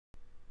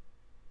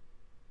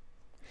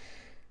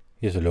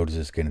Yes, hello, this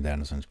is Kenneth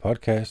Anderson's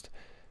podcast,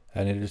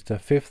 and it is the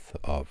 5th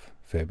of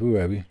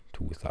February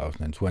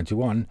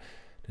 2021.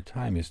 The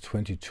time is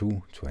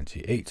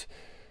 22:28,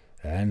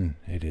 and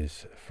it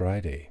is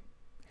Friday.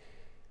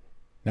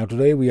 Now,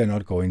 today we are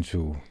not going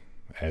to,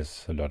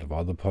 as a lot of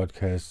other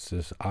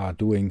podcasts are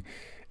doing,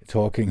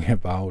 talking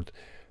about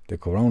the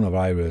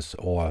coronavirus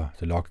or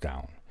the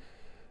lockdown.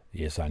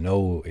 Yes, I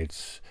know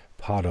it's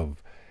part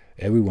of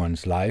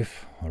everyone's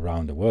life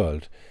around the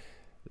world,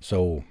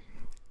 so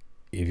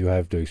if you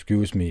have to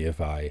excuse me if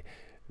I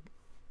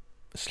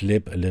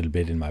slip a little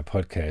bit in my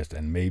podcast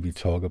and maybe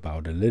talk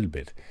about a little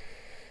bit.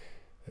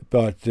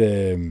 But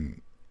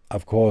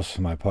of course,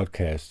 my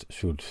podcast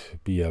should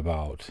be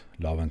about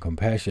love and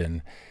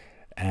compassion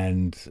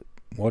and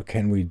what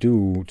can we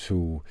do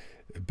to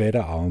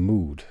better our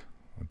mood,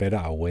 better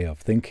our way of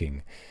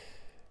thinking,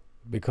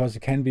 because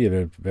it can be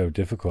very, very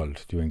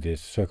difficult during these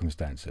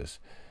circumstances.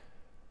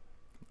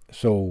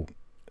 So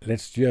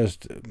let's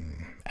just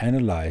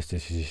analyze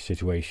this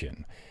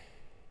situation.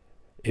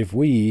 If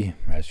we,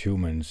 as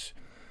humans,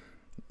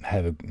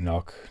 have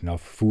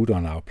enough food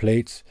on our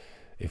plates,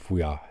 if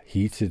we are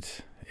heated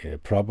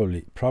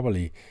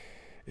properly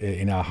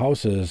in our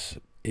houses,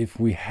 if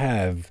we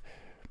have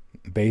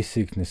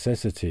basic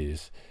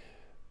necessities,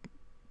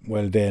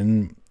 well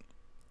then,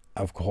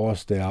 of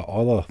course, there are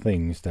other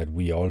things that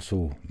we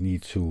also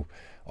need to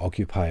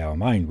occupy our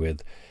mind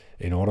with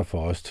in order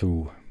for us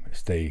to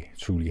stay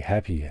truly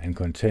happy and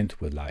content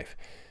with life.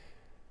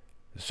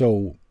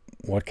 So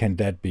what can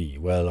that be?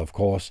 Well, of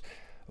course,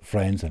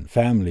 friends and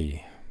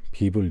family,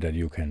 people that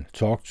you can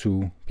talk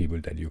to, people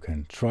that you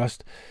can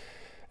trust,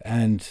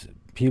 and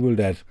people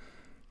that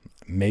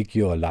make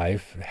your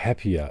life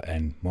happier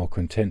and more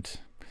content.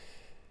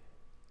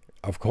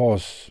 Of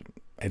course,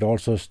 it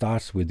also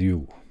starts with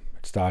you.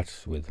 It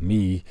starts with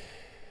me.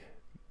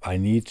 I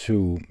need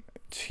to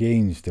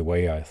change the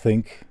way I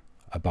think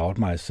about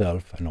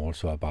myself and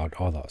also about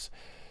others.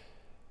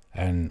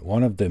 And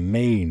one of the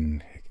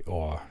main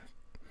or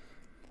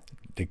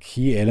the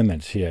key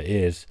elements here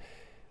is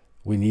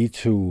we need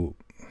to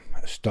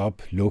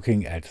stop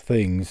looking at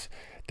things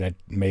that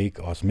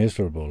make us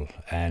miserable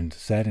and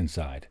sad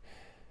inside.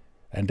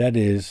 And that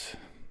is,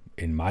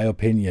 in my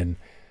opinion,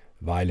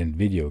 violent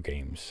video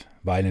games,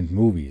 violent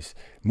movies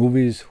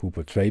who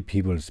portray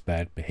people's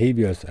bad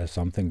behaviors as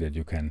something that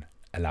you can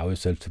allow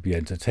yourself to be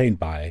entertained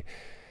by.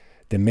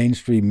 The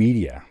mainstream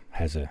media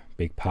has a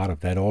big part of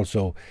that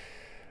also.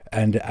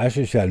 And the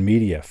social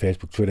media,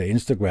 Facebook, Twitter,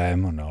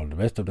 Instagram, and all the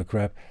rest of the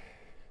crap,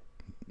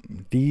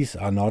 these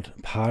are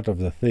not part of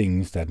the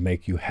things that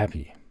make you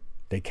happy.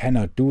 They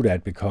cannot do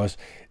that because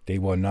they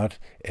were not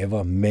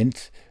ever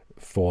meant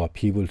for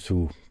people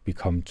to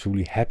become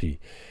truly happy,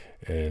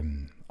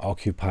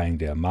 occupying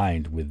their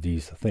mind with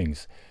these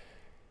things.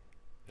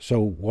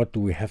 So what do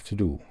we have to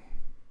do?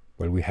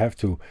 Well, we have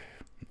to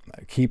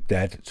keep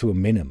that to a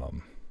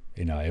minimum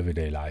in our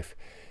everyday life.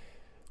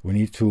 We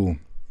need to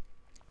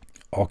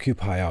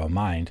occupy our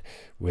mind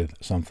with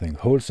something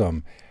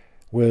wholesome,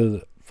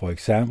 with, for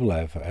example,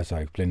 as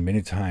I explained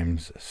many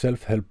times,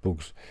 self-help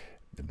books,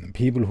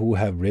 people who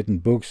have written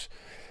books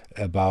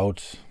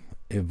about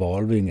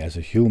evolving as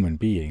a human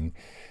being,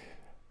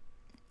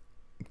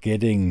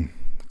 getting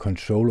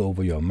control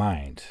over your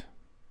mind,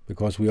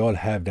 because we all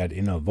have that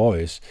inner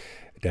voice,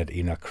 that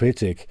inner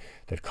critic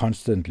that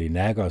constantly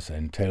nag us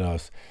and tell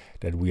us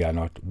that we are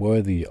not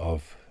worthy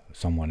of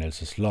someone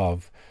else's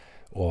love,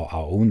 or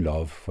our own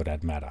love for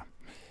that matter.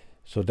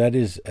 So that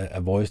is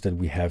a voice that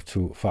we have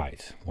to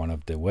fight. One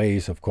of the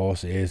ways, of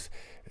course, is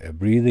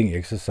breathing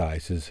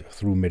exercises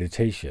through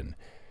meditation,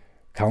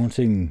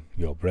 counting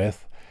your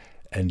breath,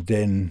 and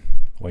then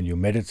when you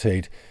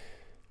meditate,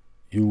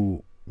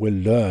 you will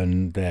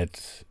learn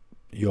that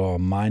your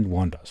mind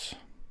wanders.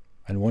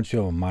 And once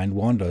your mind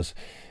wanders,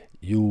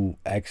 you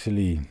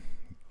actually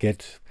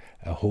get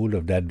a hold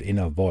of that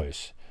inner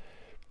voice,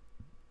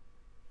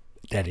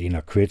 that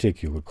inner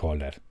critic, you would call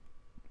that.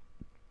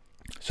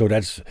 So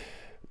that's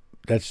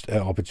an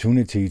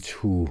opportunity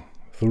to,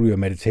 through your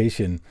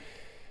meditation,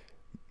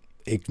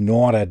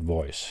 ignore that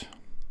voice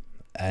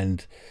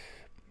and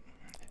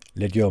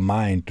let your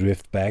mind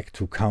drift back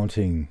to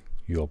counting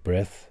your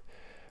breath,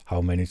 how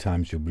many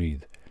times you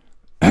breathe.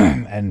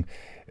 And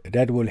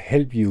that will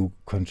help you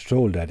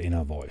control that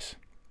inner voice.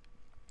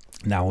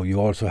 Now,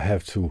 you also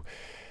have to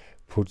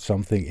put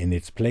something in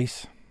its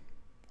place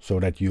so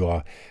that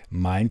your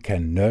mind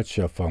can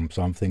nurture from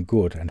something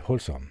good and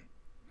wholesome.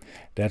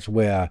 That's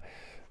where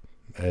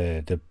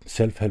the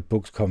self-help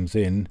books comes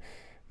in,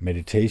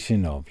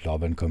 meditation of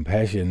love and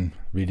compassion,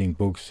 reading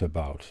books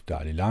about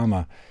Dalai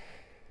Lama,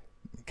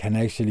 can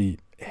actually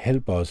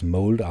help us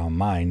mold our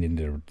mind in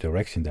the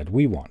direction that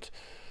we want,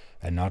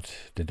 and not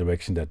the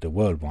direction that the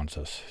world wants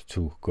us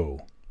to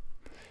go.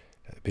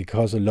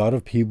 Because a lot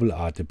of people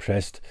are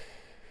depressed,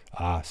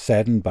 are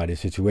saddened by the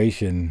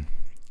situation,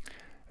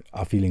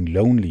 are feeling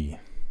lonely,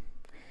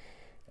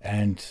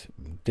 and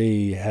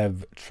they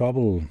have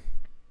trouble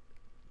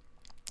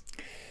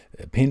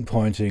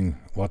pinpointing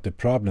what the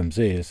problems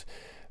is,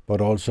 but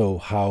also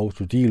how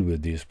to deal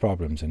with these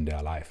problems in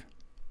their life.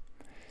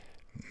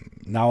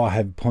 now I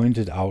have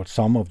pointed out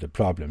some of the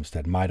problems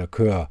that might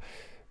occur,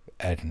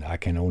 and I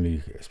can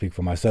only speak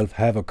for myself,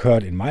 have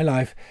occurred in my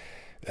life,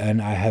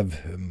 and I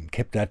have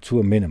kept that to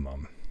a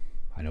minimum.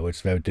 I know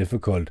it's very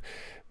difficult,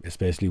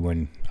 especially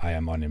when I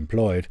am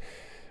unemployed.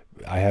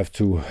 I have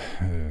to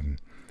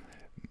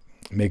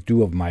make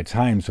do of my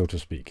time, so to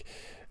speak,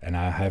 and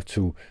I have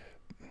to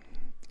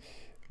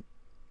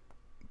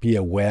be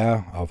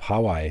aware of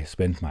how I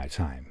spend my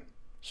time,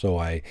 so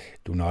I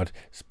do not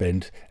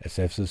spend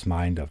excessive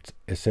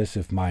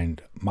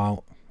amount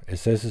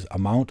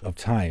of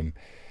time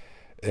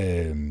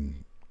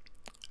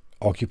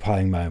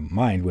occupying my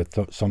mind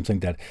with something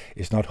that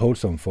is not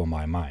wholesome for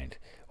my mind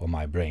or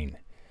my brain.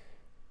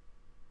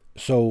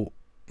 So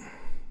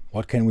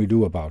what can we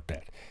do about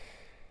that?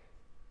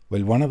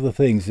 Well, one of the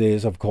things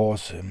is, of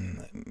course,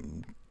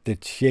 the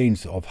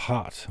change of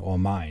heart or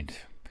mind.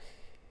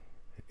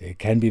 It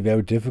can be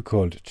very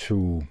difficult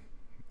to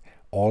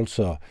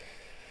alter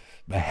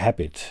a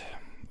habit.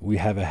 We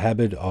have a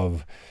habit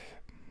of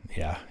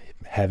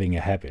having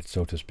a habit,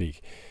 so to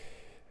speak.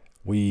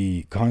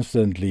 We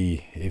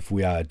constantly, if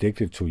we are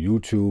addicted to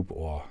YouTube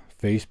or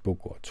Facebook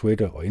or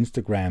Twitter or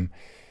Instagram,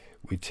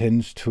 we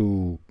tend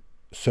to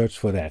search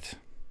for that.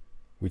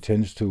 We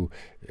tend to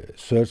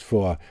search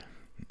for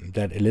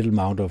that a little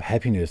amount of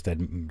happiness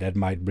that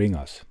might bring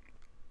us.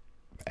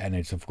 And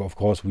it's of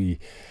course we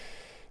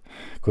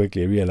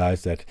quickly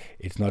realize that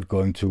it's not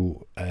going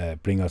to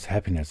bring us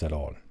happiness at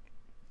all.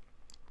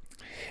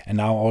 And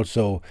now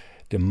also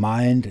the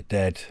mind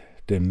that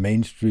the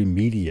mainstream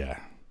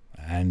media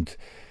and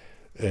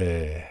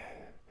the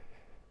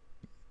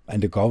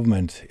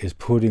government is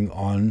putting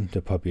on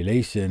the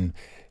population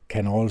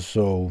can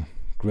also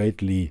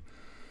greatly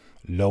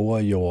lower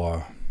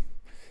your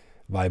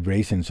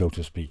vibration, so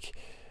to speak,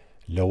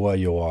 lower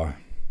your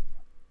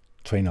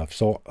train of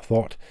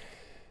thought.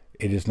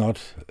 It is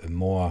not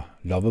more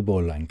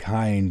lovable and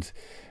kind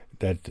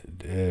that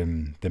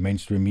the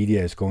mainstream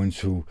media is going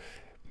to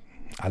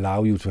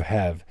allow you to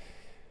have.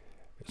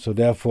 So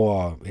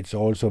therefore, it's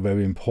also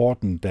very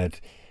important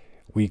that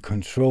we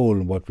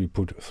control what we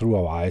put through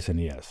our eyes and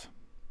ears,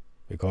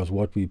 because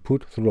what we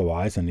put through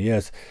our eyes and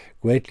ears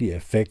greatly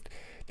affect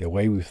the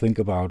way we think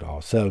about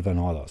ourselves and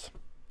others.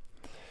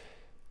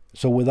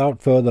 So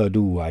without further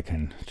ado, I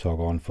can talk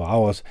on for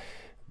hours,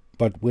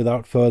 but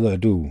without further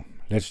ado,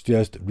 let's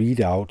just read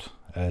out,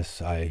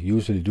 as I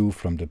usually do,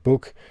 from the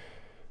book.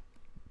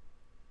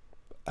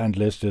 And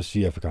let's just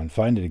see if I can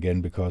find it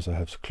again, because I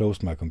have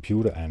closed my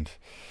computer and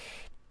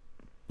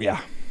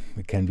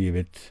it can be a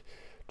bit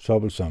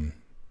troublesome.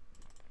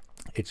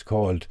 It's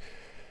called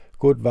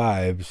Good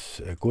Vibes,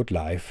 A Good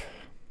Life.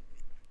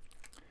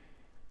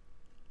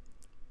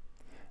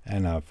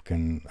 And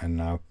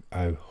now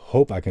I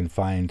hope I can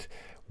find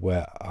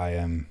where I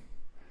am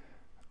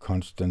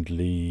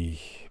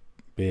constantly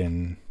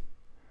been.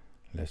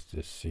 Let's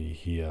just see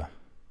here.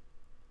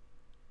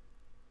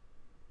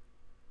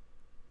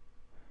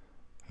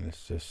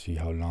 Let's just see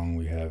how long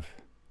we have.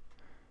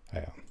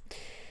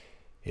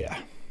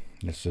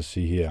 Let's just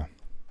see here.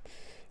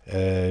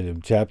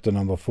 Chapter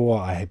number 4,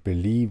 I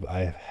believe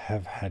I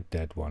have had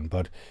that one,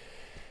 but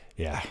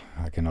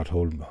I cannot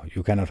hold.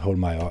 You cannot hold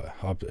my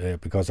up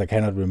because I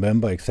cannot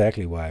remember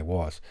exactly where I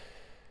was.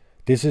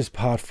 This is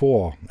part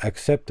 4,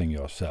 accepting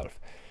yourself.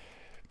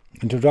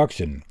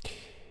 Introduction.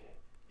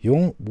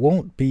 You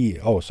won't be.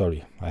 Oh,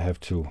 sorry. I have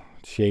to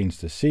change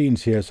the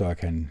scenes here so I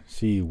can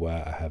see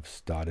where I have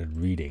started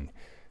reading.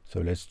 So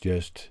let's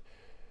just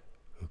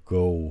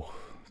go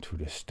to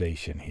the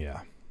station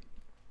here.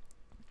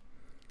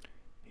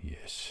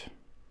 Yes.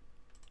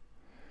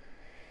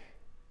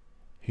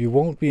 You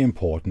won't be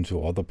important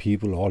to other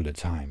people all the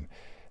time,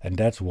 and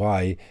that's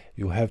why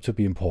you have to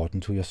be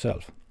important to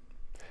yourself.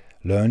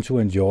 Learn to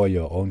enjoy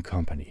your own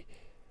company.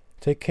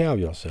 Take care of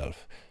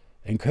yourself.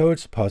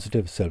 Encourage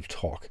positive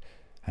self-talk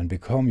and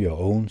become your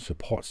own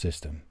support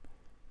system.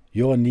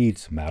 Your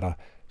needs matter,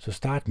 so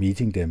start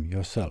meeting them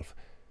yourself.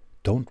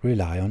 Don't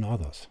rely on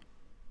others.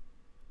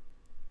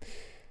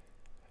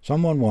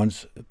 Someone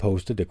once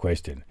posted the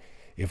question,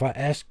 if I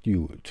asked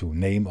you to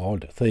name all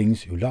the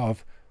things you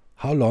love,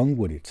 how long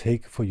would it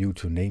take for you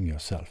to name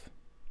yourself?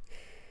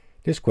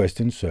 This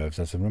question serves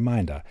as a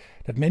reminder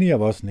that many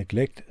of us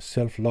neglect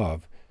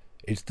self-love.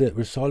 It's the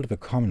result of a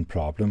common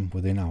problem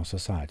within our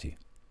society.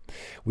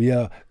 We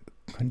are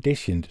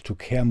conditioned to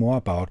care more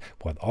about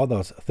what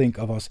others think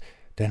of us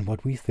than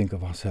what we think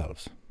of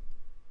ourselves.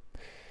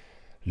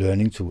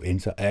 Learning to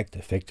interact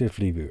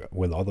effectively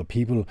with other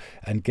people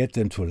and get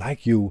them to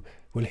like you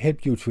will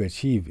help you to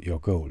achieve your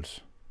goals.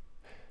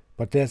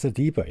 But there's a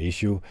deeper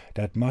issue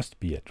that must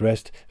be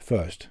addressed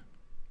first.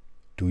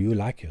 Do you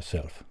like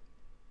yourself?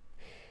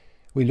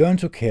 We learn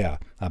to care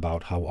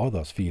about how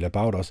others feel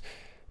about us,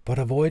 but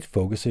avoid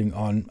focusing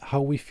on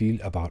how we feel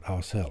about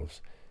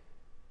ourselves.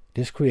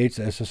 This creates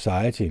a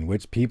society in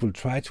which people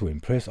try to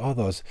impress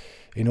others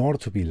in order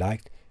to be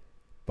liked,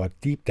 but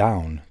deep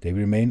down they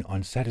remain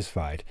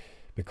unsatisfied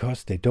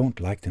because they don't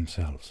like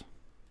themselves.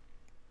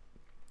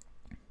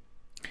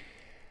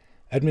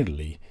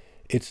 Admittedly,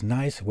 It's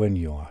nice when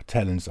your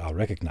talents are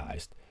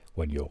recognized,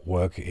 when your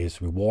work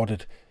is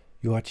rewarded,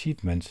 your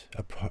achievements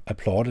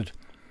applauded,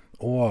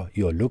 or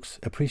your looks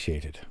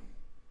appreciated.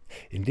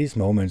 In these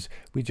moments,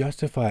 we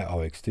justify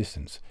our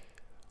existence.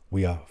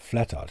 We are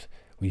flattered,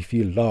 we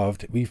feel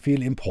loved, we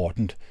feel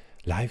important,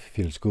 life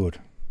feels good.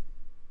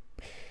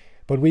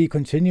 But we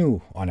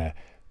continue on a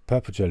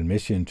perpetual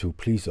mission to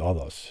please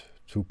others,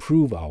 to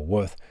prove our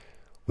worth.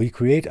 We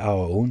create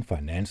our own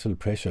financial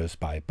pressures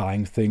by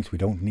buying things we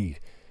don't need,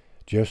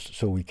 just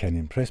so we can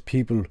impress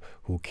people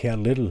who care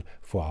little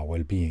for our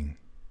well-being.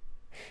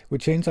 We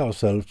change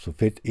ourselves to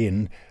fit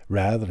in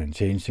rather than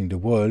changing the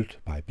world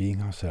by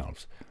being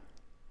ourselves.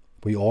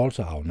 We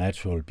alter our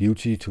natural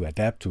beauty to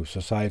adapt to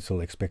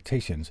societal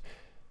expectations.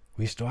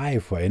 We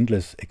strive for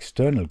endless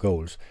external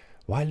goals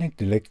while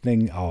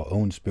neglecting our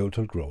own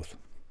spiritual growth.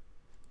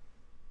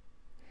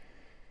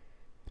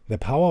 The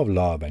power of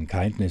love and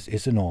kindness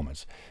is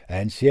enormous,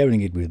 and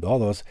sharing it with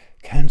others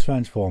can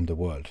transform the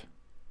world.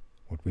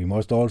 But we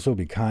must also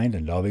be kind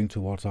and loving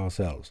towards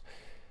ourselves.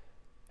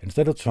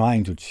 Instead of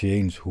trying to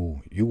change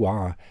who you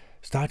are,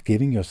 start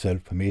giving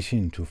yourself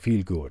permission to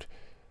feel good.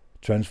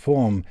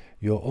 Transform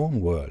your own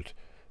world,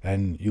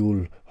 and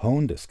you'll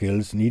hone the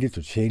skills needed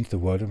to change the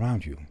world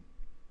around you.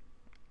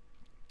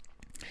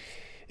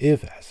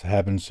 If, as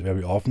happens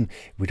very often,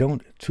 we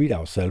don't treat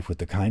ourselves with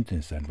the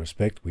kindness and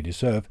respect we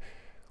deserve,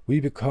 we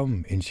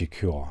become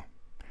insecure,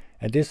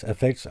 and this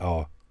affects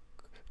our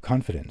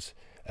confidence,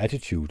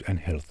 attitude, and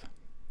health.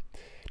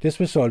 This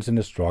results in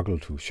a struggle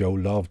to show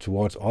love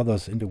towards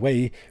others in the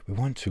way we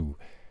want to,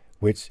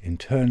 which in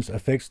turn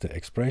affects the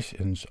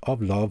expressions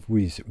of love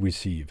we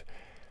receive.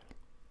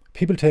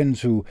 People tend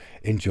to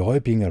enjoy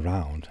being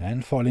around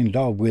and fall in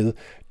love with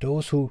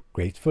those who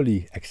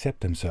gratefully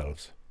accept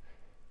themselves.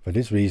 For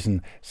this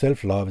reason,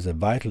 self-love is a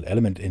vital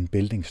element in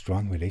building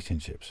strong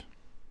relationships.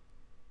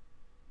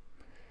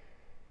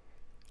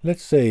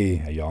 Let's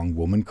say a young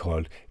woman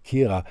called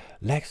Kira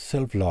lacks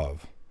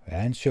self-love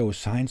and shows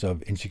signs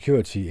of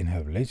insecurity in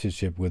her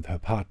relationship with her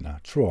partner,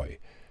 Troy.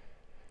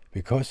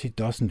 Because he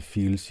doesn't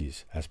feel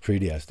she's as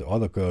pretty as the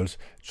other girls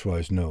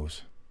Troy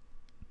knows.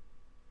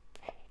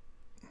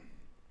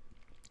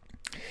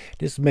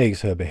 This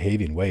makes her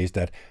behave in ways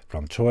that,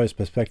 from Troy's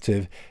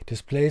perspective,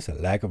 displays a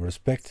lack of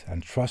respect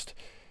and trust,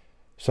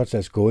 such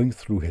as going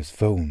through his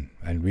phone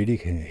and reading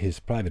his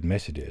private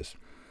messages.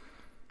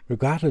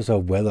 Regardless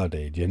of whether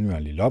they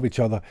genuinely love each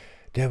other,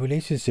 their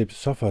relationship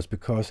suffers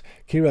because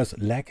Kira's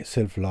lack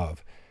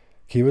self-love.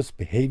 Kira's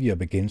behavior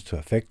begins to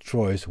affect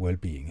Troy's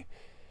well-being.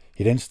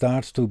 He then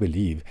starts to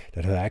believe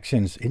that her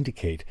actions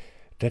indicate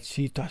that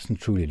she doesn't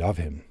truly love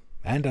him,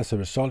 and as a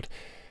result,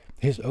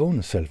 his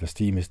own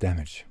self-esteem is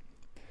damaged.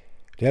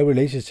 Their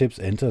relationship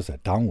enters a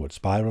downward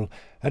spiral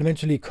and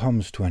eventually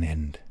comes to an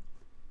end.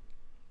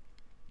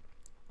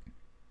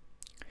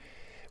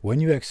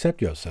 When you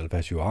accept yourself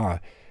as you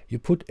are, you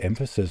put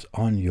emphasis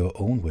on your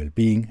own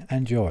well-being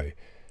and joy,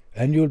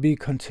 and you'll be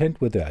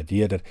content with the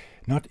idea that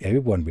not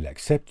everyone will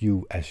accept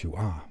you as you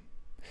are.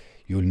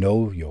 You'll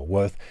know your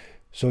worth,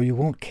 so you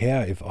won't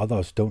care if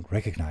others don't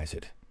recognize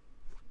it.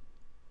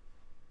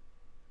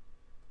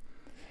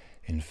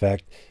 In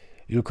fact,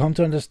 you'll come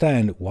to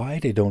understand why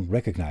they don't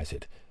recognize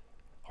it.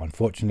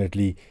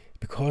 Unfortunately,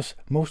 because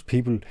most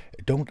people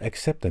don't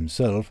accept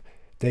themselves,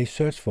 they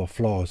search for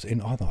flaws in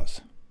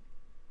others.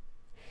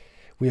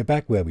 We are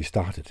back where we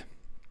started.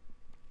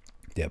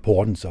 The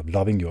importance of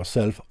loving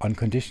yourself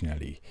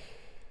unconditionally.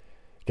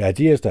 The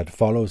ideas that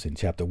follows in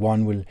Chapter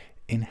 1 will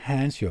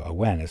enhance your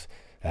awareness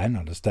and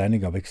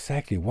understanding of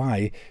exactly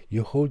why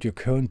you hold your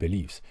current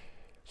beliefs,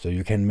 so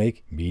you can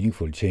make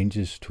meaningful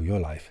changes to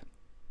your life.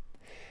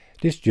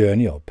 This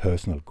journey of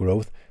personal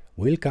growth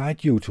will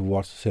guide you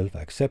towards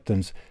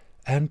self-acceptance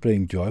and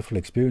bring joyful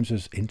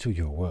experiences into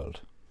your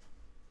world.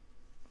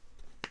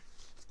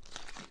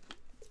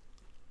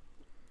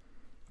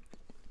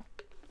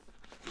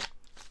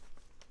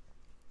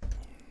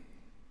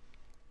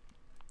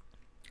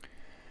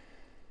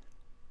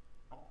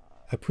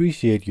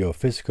 Appreciate your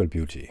physical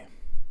beauty.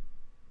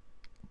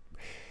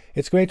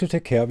 It's great to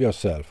take care of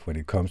yourself when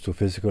it comes to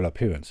physical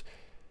appearance.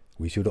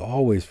 We should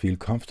always feel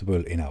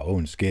comfortable in our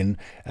own skin,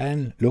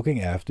 and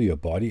looking after your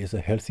body is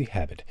a healthy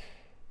habit.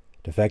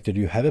 The fact that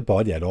you have a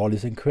body at all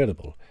is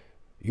incredible.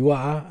 You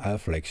are a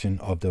reflection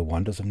of the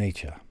wonders of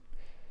nature.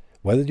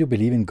 Whether you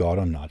believe in God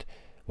or not,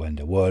 when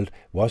the world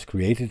was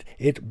created,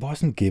 it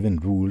wasn't given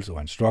rules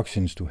or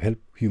instructions to help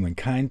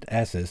humankind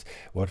assess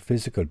what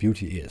physical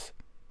beauty is.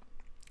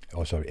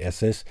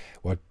 Assess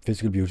what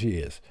physical beauty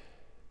is.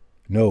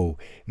 No,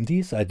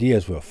 these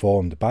ideas were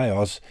formed by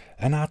us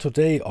and are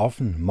today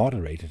often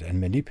moderated and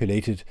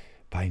manipulated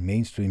by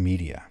mainstream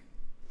media.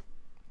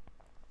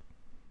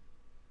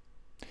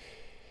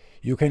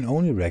 You can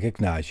only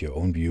recognize your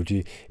own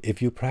beauty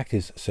if you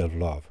practice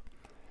self-love.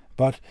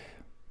 But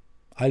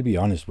I'll be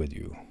honest with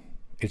you,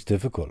 it's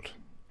difficult.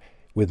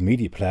 With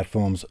media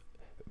platforms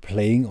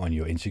playing on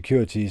your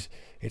insecurities,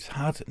 it's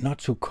hard not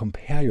to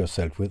compare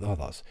yourself with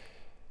others.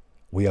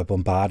 We are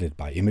bombarded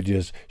by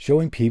images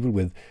showing people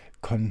with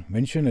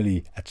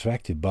conventionally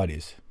attractive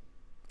bodies.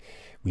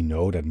 We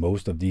know that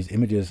most of these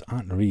images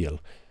aren't real,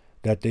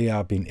 that they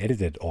are being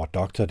edited or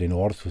doctored in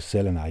order to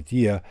sell an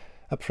idea,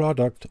 a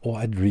product,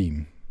 or a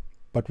dream.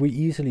 But we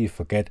easily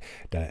forget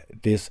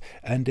this,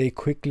 and they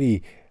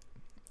quickly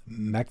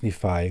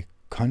magnify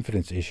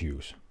confidence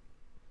issues.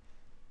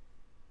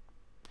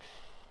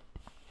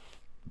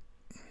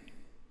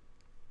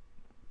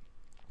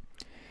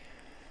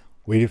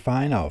 We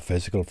define our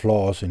physical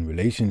flaws in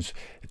relation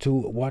to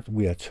what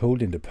we are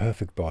told in the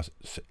perfect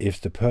is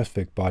the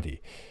perfect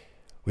body.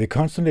 We are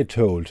constantly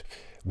told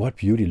what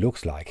beauty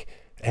looks like,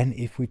 and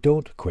if we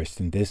don't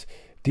question this,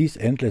 these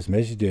endless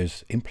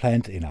messages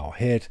implant in our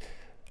head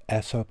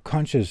a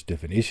subconscious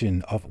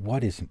definition of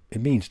what it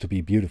means to be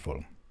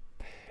beautiful.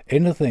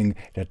 Anything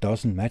that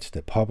doesn't match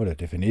the popular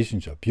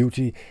definitions of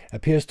beauty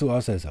appears to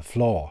us as a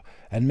flaw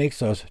and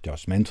makes us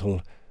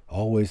judgmental,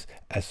 always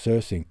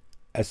assessing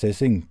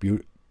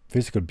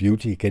physical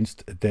beauty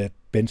against that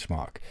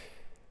benchmark.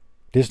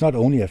 This not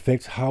only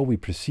affects how we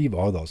perceive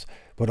others,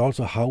 but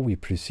also how we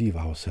perceive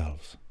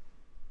ourselves.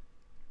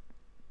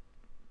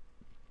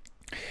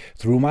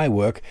 Through my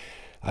work,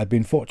 I've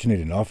been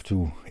fortunate enough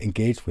to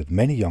engage with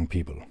many young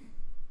people.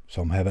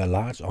 Some have a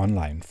large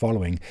online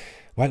following,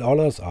 while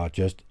others are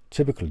just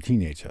typical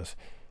teenagers.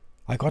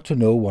 I got to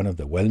know one of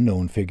the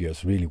well-known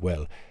figures really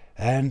well,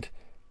 and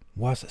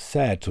was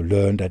sad to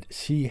learn that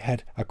she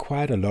had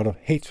acquired a lot of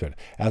hatred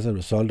as a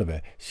result of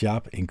a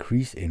sharp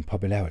increase in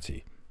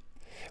popularity.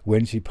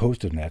 When she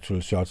posted natural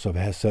shots of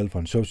herself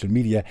on social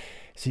media,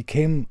 she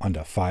came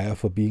under fire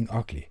for being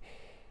ugly.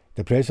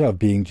 The pressure of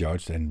being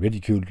judged and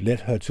ridiculed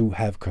led her to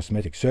have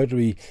cosmetic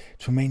surgery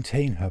to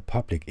maintain her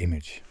public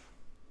image.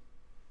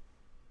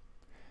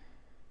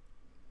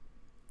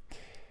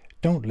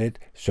 Don't let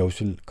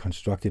social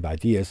constructive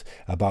ideas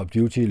about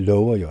beauty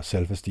lower your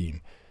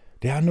self-esteem.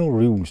 There are no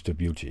rules to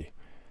beauty.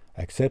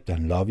 Accept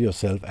and love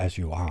yourself as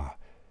you are.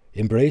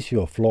 Embrace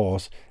your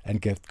flaws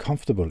and get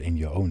comfortable in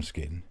your own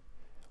skin.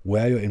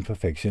 Wear your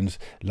imperfections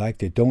like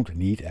they don't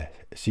need a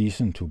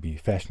season to be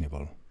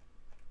fashionable.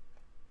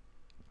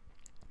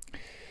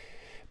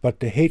 But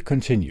the hate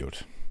continued.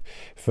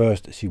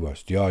 First, she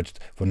was judged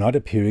for not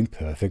appearing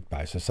perfect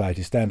by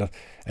society standard,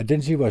 and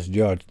then she was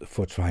judged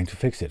for trying to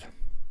fix it.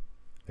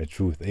 The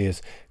truth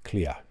is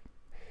clear.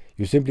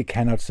 You simply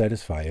cannot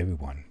satisfy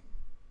everyone.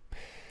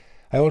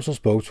 I also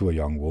spoke to a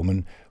young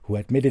woman who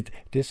admired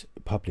this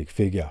public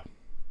figure,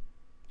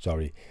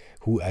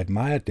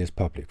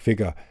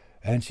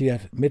 and she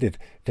admitted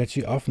that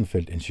she often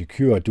felt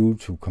insecure due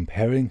to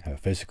comparing her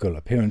physical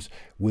appearance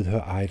with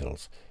her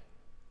idols.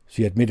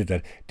 She admitted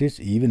that this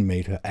even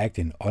made her act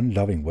in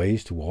unloving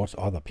ways towards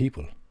other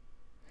people.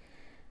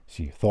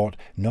 She thought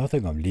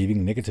nothing of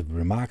leaving negative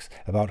remarks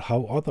about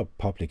how other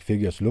public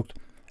figures looked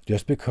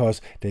just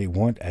because they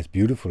weren't as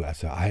beautiful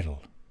as her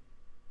idol.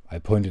 I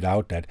pointed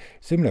out that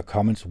similar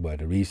comments were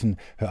the reason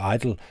her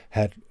idol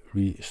had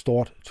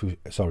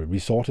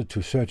resorted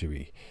to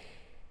surgery.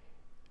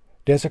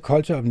 There's a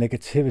culture of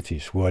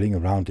negativity swirling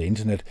around the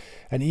internet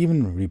and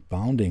even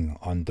rebounding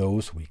on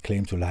those we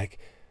claim to like.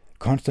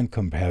 Constant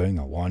comparing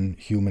of one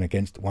human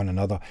against one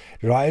another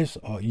drives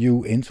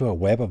you into a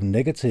web of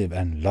negative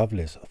and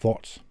loveless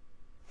thoughts.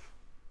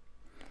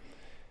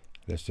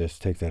 Let's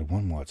just take that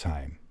one more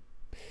time.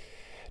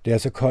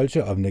 There's a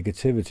culture of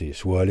negativity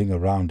swirling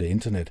around the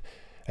internet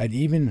and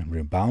even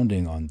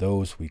rebounding on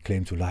those we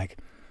claim to like.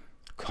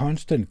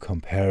 Constant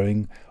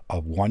comparing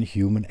of one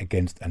human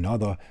against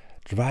another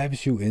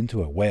drives you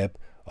into a web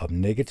of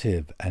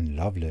negative and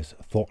loveless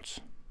thoughts.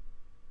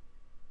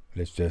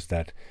 Let's just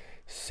that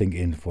sink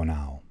in for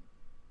now.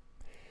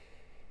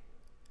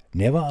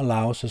 Never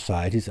allow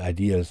society's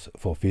ideals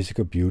for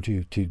physical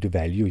beauty to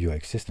devalue your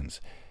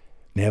existence.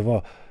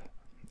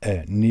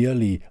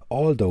 Nearly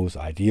all those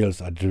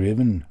ideals are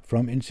driven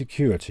from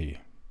insecurity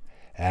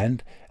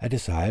and a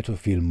desire to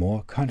feel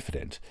more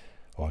confident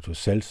or to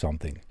sell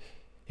something.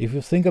 If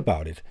you think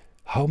about it,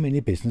 how many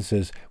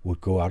businesses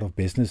would go out of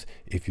business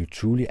if you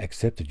truly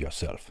accepted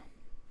yourself?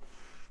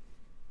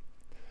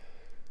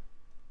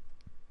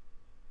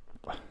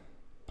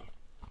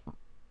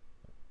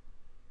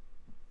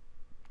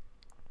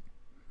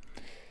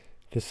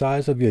 The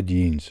size of your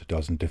jeans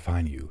doesn't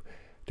define you.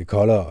 The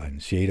color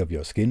and shade of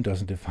your skin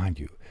doesn't define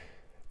you.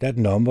 That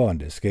number on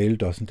the scale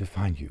doesn't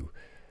define you.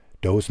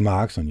 Those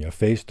marks on your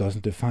face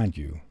doesn't define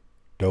you.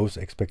 Those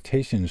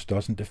expectations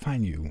doesn't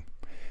define you.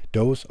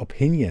 Those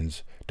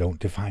opinions don't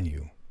define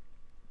you.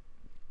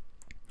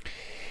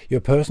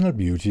 Your personal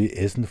beauty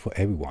isn't for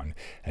everyone,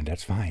 and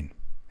that's fine.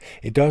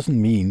 It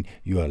doesn't mean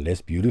you are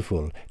less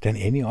beautiful than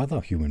any other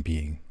human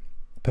being.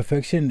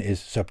 Perfection is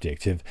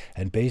subjective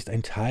and based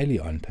entirely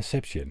on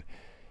perception.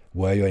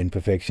 Wear your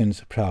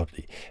imperfections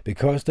proudly,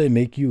 because they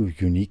make you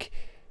unique.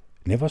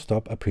 Never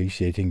stop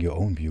appreciating your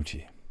own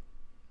beauty.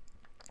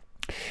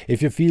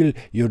 If you feel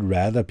you'd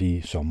rather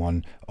be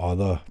someone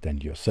other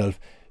than yourself,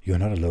 you're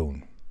not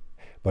alone.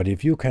 But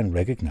if you can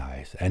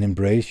recognize and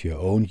embrace your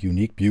own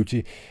unique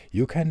beauty,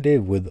 you can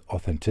live with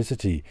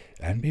authenticity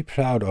and be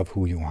proud of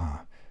who you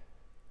are.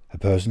 A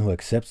person who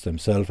accepts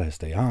themselves as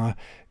they are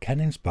can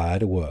inspire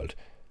the world,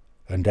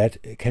 and that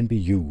can be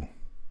you.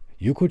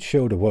 you could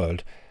show the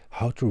world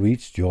how to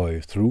reach joy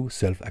through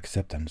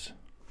self-acceptance.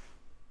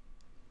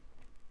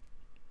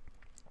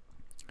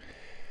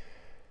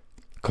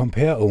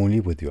 Compare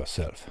only with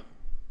yourself.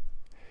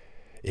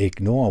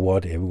 Ignore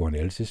what everyone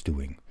else is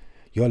doing.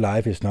 Your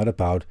life is not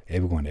about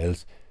everyone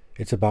else,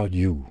 it's about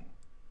you.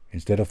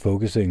 Instead of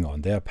focusing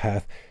on their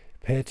path,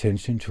 pay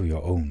attention to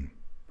your own.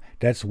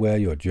 That's where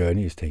your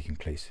journey is taking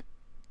place.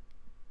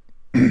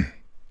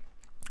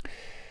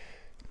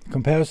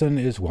 Comparison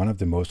is one of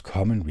the most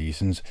common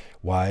reasons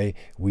why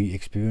we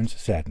experience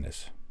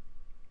sadness.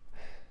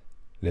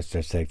 Let's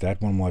just take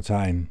that one more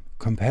time.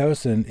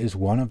 Comparison is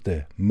one of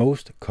the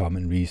most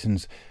common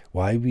reasons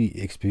why we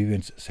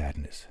experience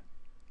sadness.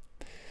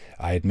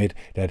 I admit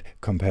that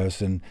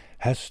comparison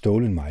has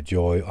stolen my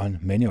joy on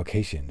many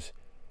occasions.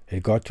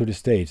 It got to the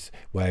stage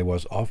where I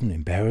was often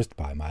embarrassed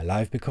by my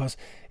life because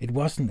it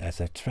wasn't as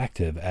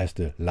attractive as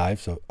the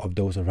lives of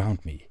those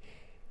around me.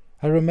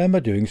 I remember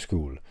during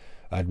school,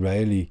 I'd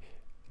rarely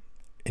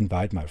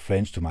invite my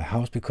friends to my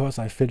house because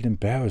I felt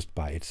embarrassed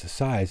by its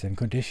size and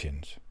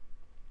conditions.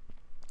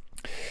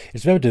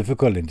 It's very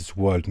difficult in this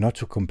world not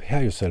to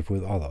compare yourself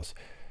with others.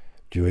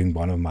 During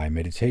one of my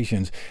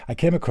meditations, I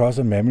came across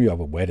a memory of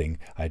a wedding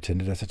I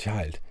attended as a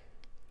child.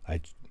 I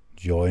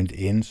joined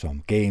in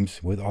some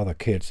games with other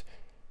kids.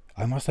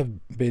 I must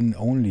have been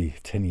only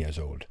 10 years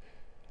old.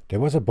 There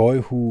was a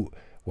boy who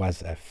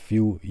was a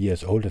few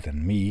years older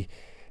than me,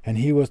 and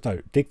he was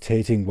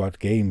dictating what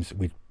games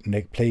we'd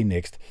play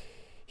next.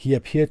 He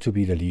appeared to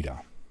be the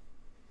leader.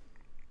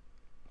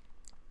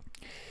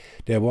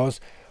 There was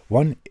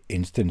one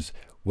instance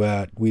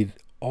where we'd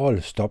all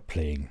stopped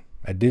playing,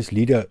 and this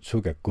leader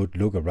took a good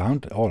look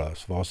around all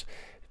of us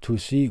to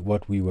see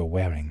what we were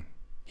wearing.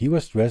 He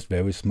was dressed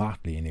very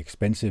smartly in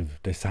expensive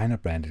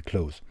designer-branded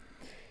clothes.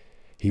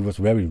 He was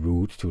very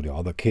rude to the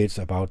other kids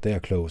about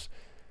their clothes.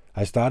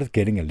 I started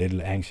getting a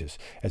little anxious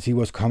as he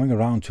was coming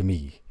around to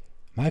me.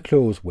 My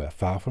clothes were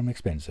far from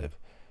expensive.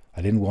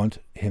 I didn't want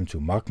him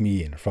to mock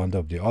me in front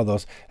of the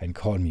others and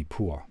call me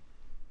poor.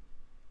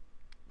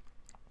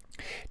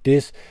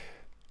 This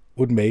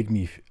would have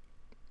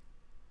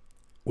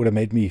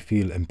made me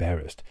feel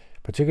embarrassed,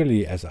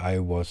 particularly as I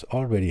was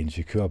already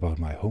insecure about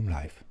my home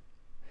life.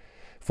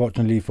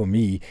 Fortunately for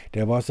me,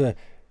 there was a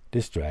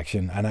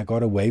distraction and I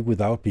got away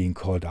without being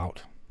called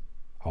out.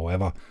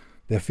 However,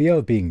 the fear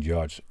of being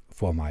judged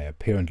for my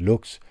apparent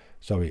lack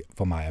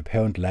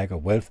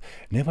of wealth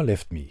never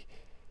left me.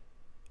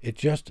 It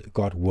just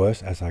got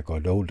worse as I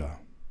got older.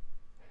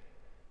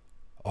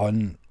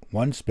 On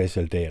one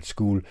special day at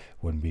school,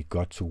 when we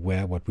got to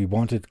wear what we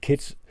wanted,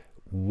 kids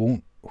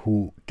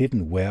who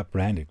didn't wear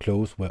branded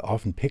clothes were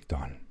often picked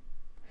on.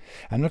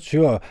 I'm not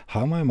sure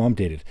how my mom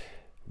did it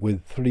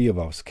with 3 of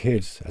us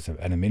kids as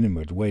a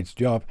minimum wage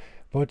job,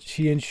 but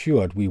she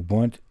ensured we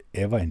weren't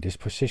ever in this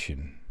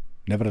position.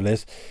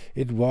 Nevertheless,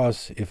 it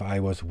was if I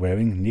was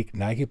wearing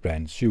Nike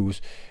brand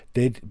shoes,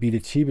 they'd be the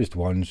cheapest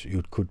ones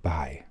you could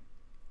buy.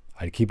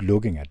 I'd keep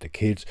looking at the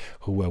kids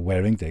who were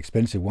wearing the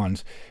expensive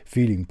ones,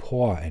 feeling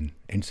poor and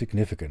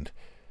insignificant.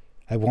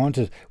 I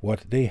wanted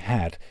what they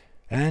had,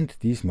 and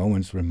these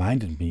moments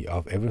reminded me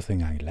of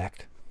everything I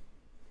lacked.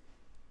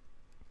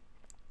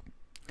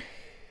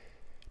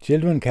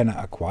 Children can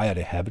acquire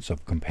the habits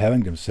of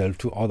comparing themselves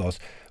to others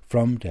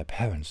from their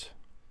parents.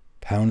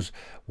 Parents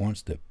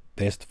want the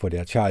best for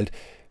their child,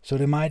 so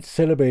they might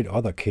celebrate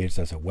other kids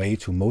as a way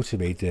to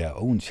motivate their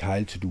own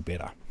child to do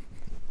better.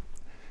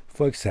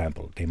 For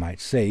example, they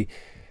might say,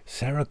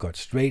 "Sarah got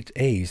straight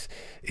A's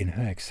in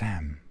her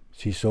exam.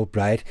 She's so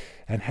bright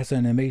and has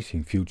an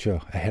amazing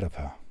future ahead of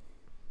her."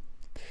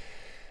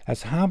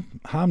 As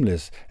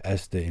harmless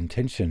as the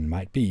intention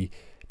might be,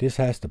 this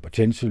has the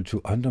potential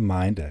to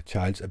undermine a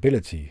child's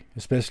ability,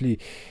 especially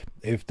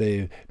if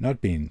they've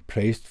not been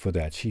praised for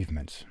their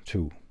achievements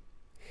too.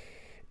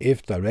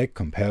 If direct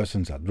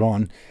comparisons are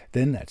drawn,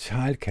 then a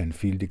child can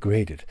feel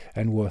degraded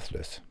and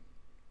worthless.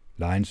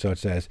 Lines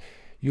such as,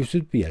 "You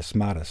should be as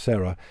smart as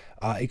Sarah,"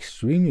 are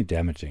extremely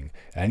damaging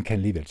and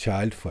can leave a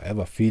child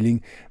forever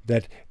feeling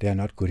that they are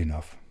not good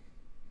enough.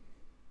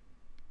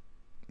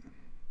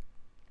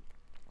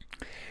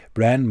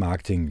 Brand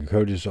marketing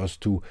encourages us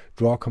to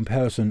draw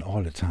comparison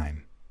all the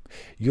time.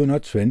 You're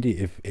not trendy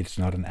if it's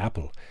not an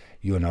Apple.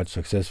 You're not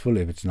successful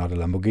if it's not a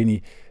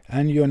Lamborghini.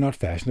 And you're not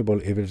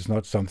fashionable if it's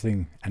not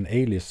something an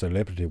A-list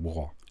celebrity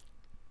wore.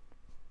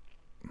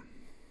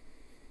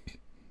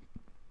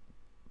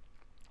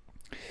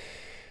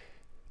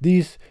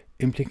 These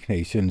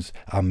implications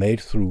are made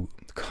through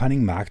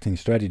cunning marketing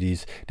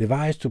strategies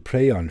devised to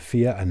prey on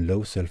fear and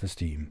low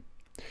self-esteem.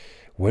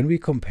 When we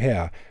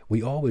compare,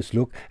 we always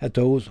look at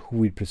those who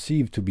we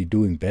perceive to be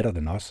doing better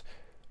than us.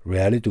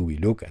 Rarely do we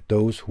look at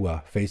those who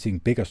are facing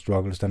bigger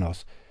struggles than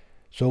us,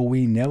 so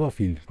we never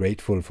feel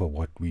grateful for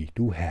what we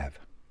do have.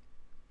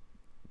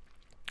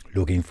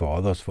 Looking for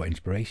others for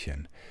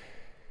inspiration.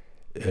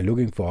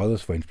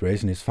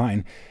 Is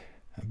fine,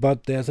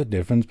 but there's a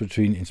difference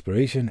between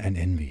inspiration and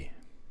envy.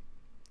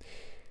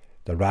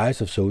 The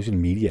rise of social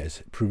media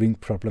is proving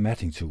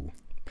problematic too.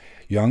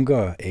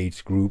 Younger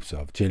age groups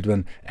of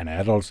children and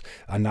adults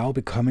are now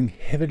becoming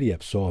heavily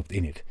absorbed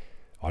in it,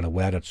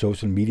 unaware that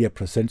social media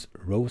presents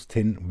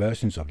rose-tinted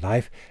versions of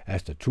life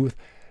as the truth,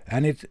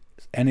 and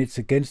it's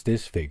against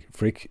this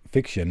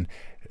fiction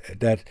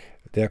that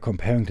they're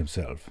comparing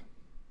themselves.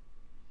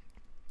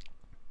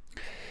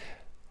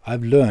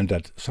 I've learned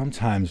that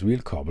sometimes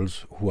real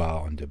couples who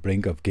are on the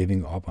brink of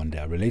giving up on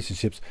their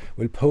relationships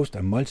will post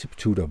a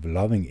multitude of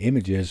loving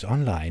images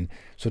online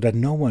so that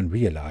no one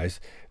realizes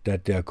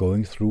that they're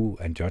going through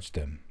and judge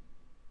them.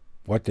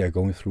 What they're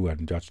going through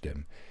and judge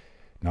them.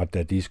 Not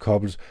that these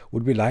couples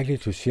would be likely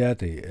to share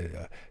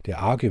their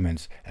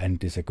arguments and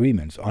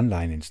disagreements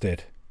online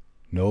instead.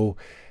 No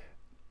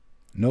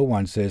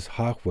one says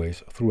halfway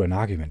through an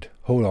argument,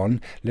 "Hold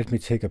on, let me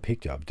take a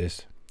picture of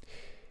this."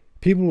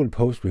 People will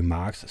post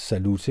remarks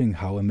saluting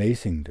how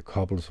amazing the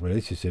couple's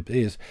relationship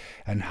is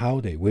and how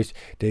they wish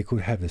they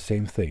could have the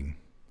same thing,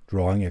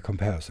 drawing a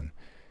comparison.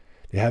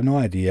 They have no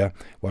idea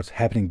what's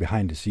happening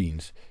behind the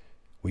scenes.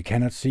 We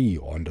cannot see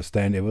or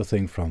understand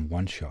everything from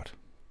one shot.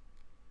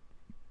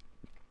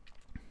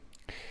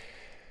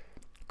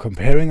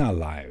 Comparing our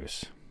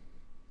lives.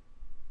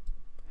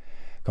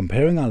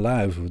 Comparing our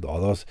lives with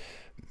others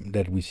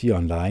that we see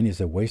online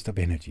is a waste of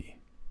energy.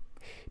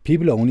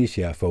 People only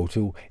share a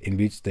photo in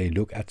which they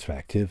look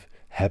attractive,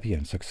 happy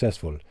and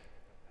successful,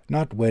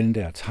 not when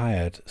they are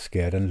tired,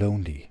 scared and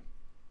lonely.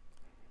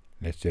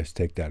 Let's just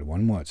take that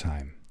one more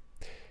time.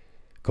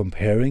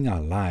 Comparing our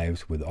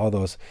lives with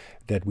others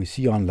that we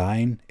see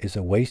online is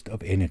a waste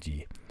of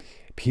energy.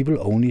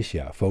 People only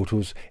share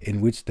photos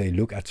in which they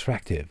look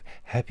attractive,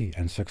 happy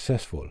and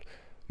successful,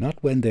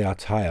 not when they are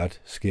tired,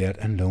 scared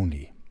and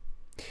lonely.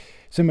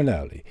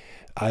 Similarly,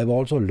 I've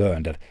also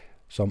learned that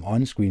some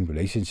on-screen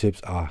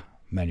relationships are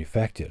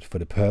manufactured for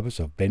the purpose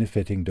of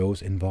benefiting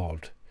those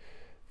involved.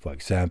 For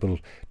example,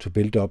 to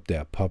build up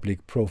their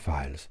public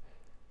profiles.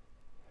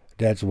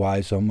 That's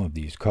why some of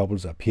these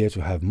couples appear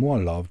to have more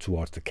love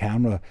towards the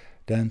camera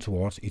than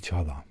towards each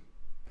other.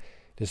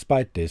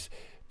 Despite this,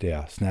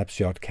 their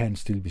snapshot can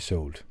still be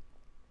sold.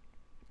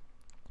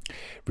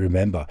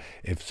 Remember,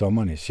 if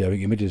someone is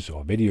sharing images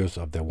or videos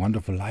of their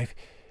wonderful life,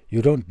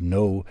 you don't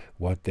know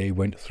what they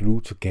went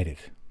through to get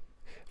it.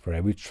 For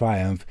every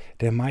triumph,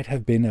 there might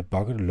have been a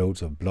bucket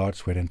loads of blood,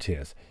 sweat and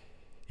tears.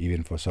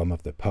 Even for some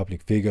of the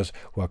public figures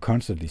who are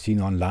constantly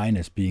seen online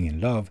as being in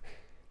love,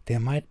 there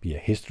might be a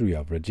history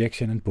of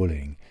rejection and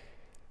bullying.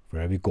 For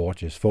every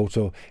gorgeous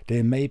photo,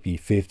 there may be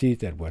 50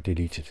 that were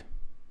deleted.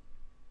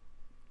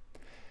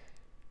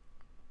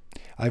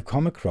 I've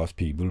come across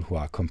people who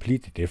are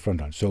completely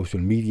different on social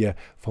media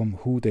from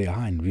who they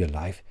are in real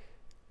life.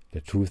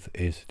 The truth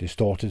is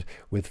distorted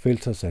with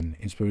filters and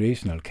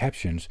inspirational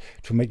captions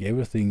to make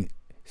everything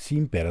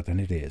seem better than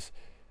it is.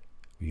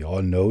 We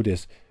all know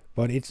this,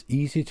 but it's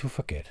easy to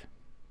forget.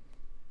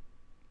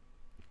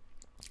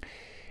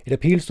 It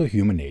appeals to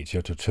human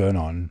nature to turn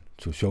on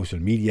to social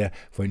media,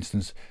 for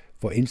instance,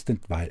 for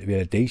instant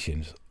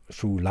validations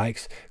through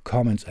likes,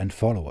 comments and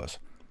followers.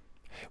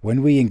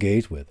 When we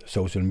engage with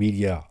social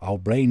media, our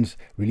brains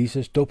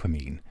releases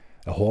dopamine,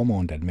 a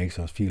hormone that makes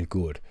us feel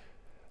good,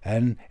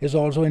 and is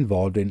also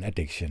involved in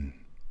addiction.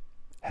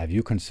 Have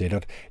you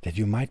considered that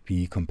you might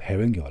be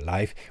comparing your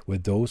life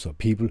with those of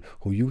people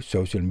who use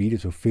social media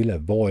to fill a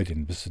void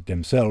in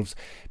themselves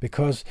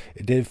because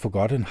they've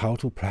forgotten how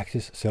to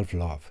practice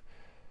self-love?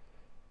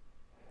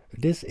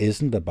 This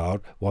isn't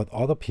about what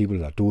other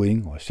people are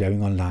doing or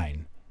sharing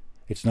online.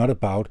 It's not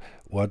about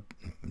what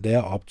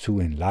they're up to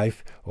in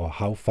life or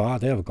how far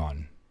they've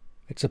gone.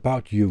 It's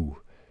about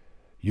you.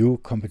 Your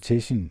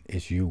competition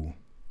is you.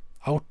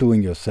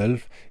 Outdoing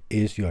yourself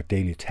is your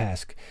daily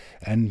task,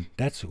 and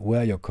that's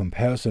where your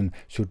comparison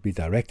should be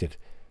directed.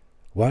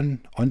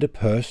 One on the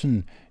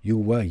person you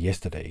were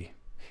yesterday.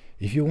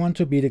 If you want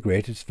to be the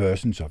greatest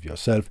versions of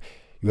yourself,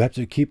 you have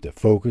to keep the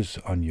focus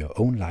on your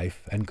own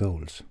life and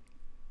goals.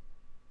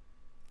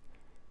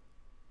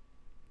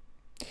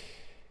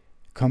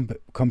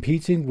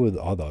 Competing with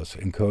others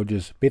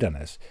encourages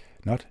bitterness,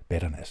 not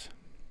betterness.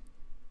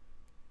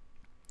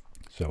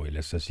 So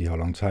let's just see how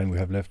long time we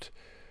have left.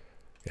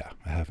 Yeah,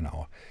 a half an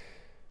hour.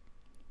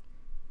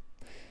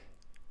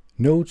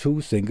 No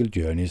two single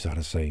journeys are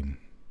the same.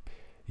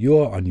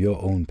 You're on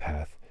your own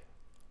path.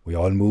 We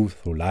all move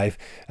through life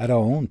at our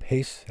own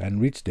pace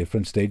and reach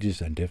different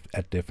stages and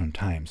at different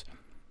times.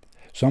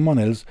 Someone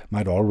else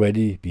might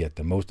already be at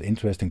the most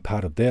interesting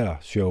part of their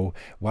show,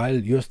 while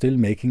you're still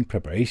making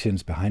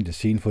preparations behind the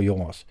scene for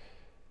yours.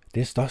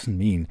 This doesn't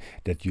mean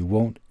that you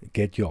won't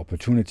get your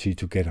opportunity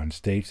to get on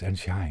stage and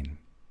shine.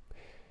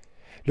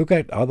 Look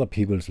at other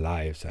people's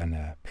lives and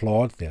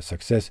applaud their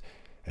success,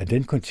 and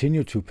then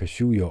continue to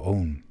pursue your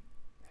own.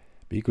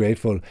 Be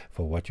grateful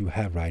for what you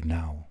have right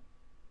now.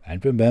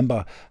 And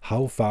remember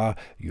how far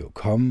you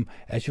come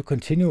as you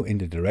continue in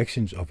the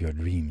directions of your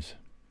dreams.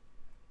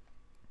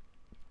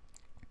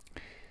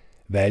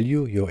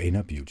 Value your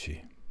inner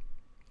beauty.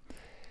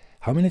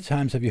 How many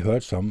times have you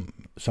heard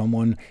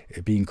someone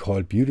being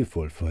called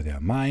beautiful for their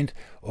mind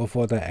or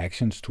for their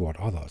actions toward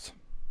others?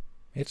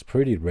 It's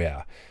pretty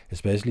rare,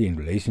 especially in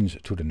relation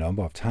to the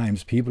number of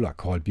times people are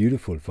called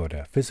beautiful for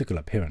their physical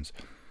appearance.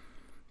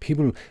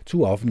 People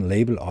too often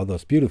label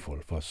others beautiful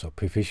for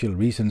superficial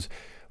reasons,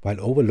 while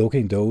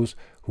overlooking those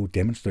who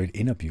demonstrate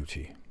inner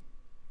beauty,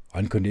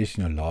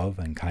 unconditional love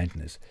and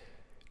kindness.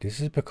 This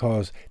is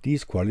because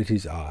these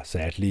qualities are,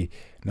 sadly,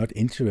 not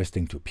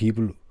interesting to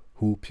people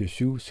who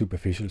pursue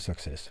superficial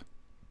success.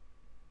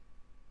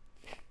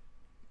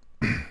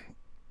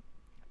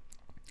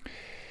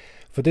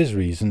 For this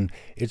reason,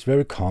 it's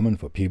very common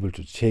for people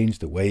to change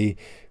the way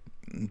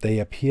they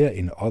appear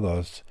in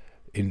order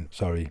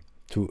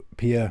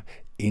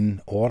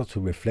to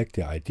reflect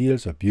the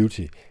ideals of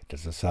beauty that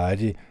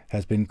society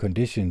has been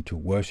conditioned to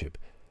worship,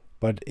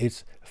 but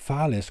it's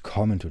far less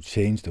common to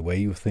change the way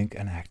you think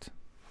and act.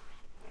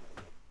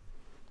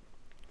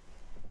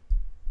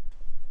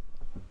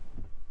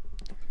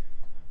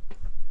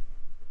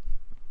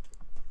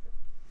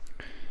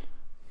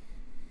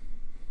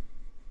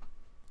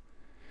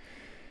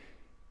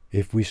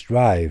 If we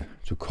strive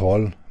to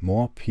call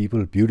more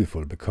people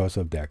beautiful because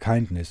of their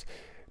kindness,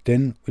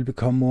 then we'll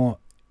become more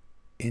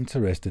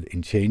interested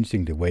in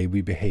changing the way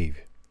we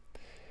behave.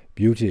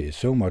 Beauty is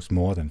so much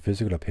more than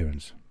physical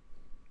appearance.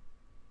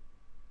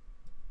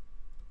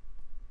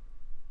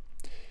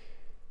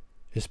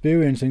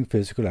 Experiencing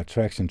physical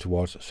attraction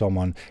towards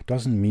someone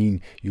doesn't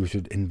mean you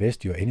should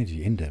invest your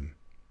energy in them.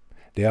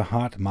 Their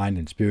heart, mind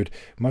and spirit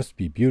must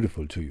be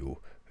beautiful to you,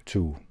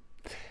 too.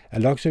 A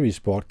luxury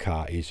sport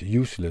car is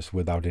useless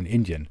without an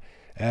engine,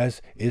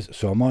 as is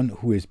someone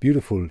who is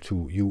beautiful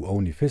to you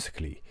only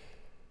physically.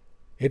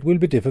 It will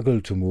be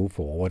difficult to move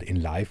forward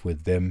in life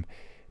with them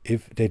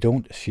if they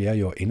don't share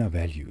your inner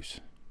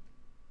values.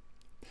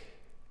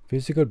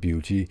 Physical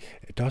beauty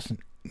does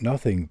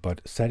nothing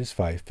but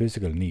satisfy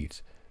physical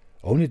needs.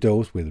 Only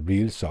those with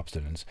real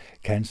substance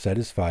can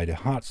satisfy the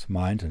hearts,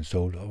 mind and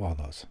soul of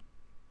others.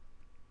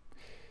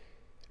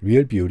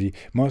 Real beauty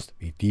must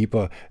be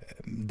deeper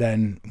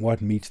than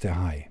what meets the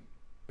eye.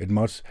 It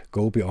must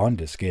go beyond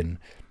the skin.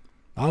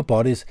 Our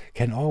bodies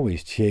can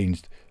always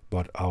change,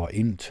 but our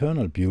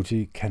internal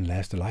beauty can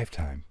last a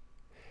lifetime.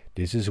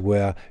 This is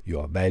where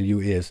your value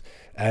is,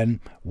 and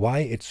why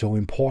it's so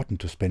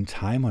important to spend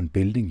time on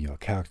building your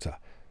character.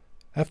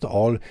 After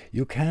all,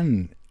 you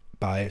can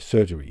buy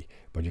surgery,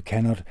 but you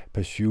cannot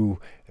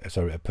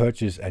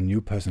purchase a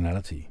new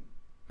personality.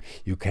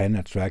 You can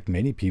attract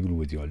many people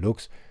with your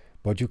looks,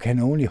 but you can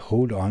only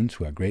hold on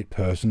to a great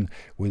person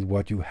with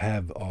what you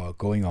have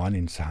going on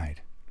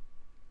inside.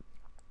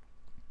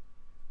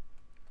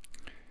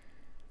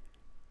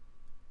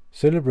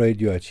 Celebrate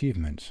your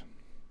achievements.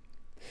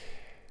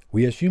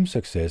 We assume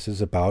success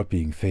is about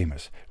being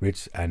famous,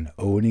 rich and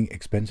owning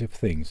expensive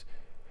things.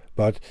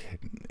 But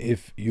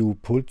if you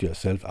pulled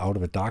yourself out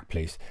of a dark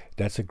place,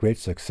 that's a great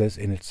success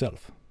in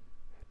itself.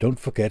 Don't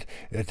forget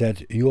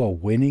that you are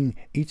winning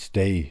each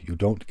day. You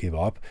don't give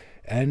up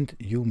and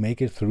you make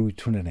it through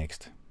to the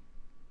next.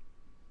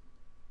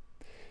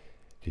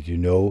 Did you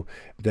know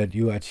that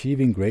you are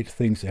achieving great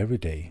things every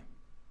day?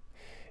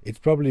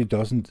 It probably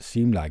doesn't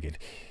seem like it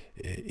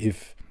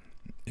if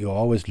you're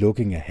always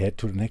looking ahead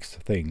to the next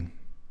thing.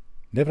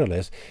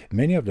 Nevertheless,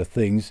 many of the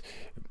things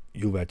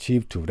you've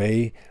achieved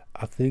today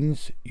are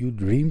things you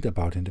dreamed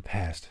about in the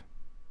past.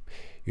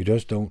 You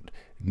just don't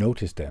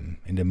notice them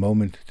in the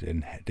moment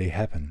they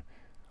happen,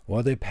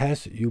 or they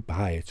pass you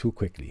by too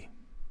quickly.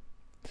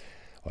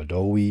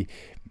 Although we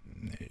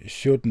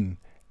shouldn't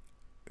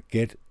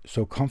get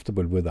so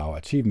comfortable with our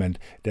achievement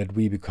that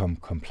we become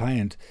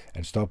compliant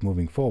and stop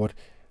moving forward,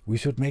 we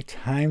should make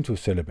time to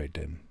celebrate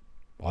them.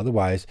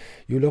 Otherwise,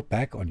 you look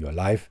back on your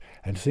life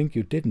and think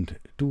you didn't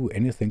do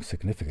anything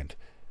significant.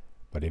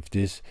 But if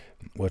this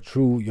were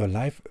true, your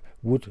life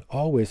would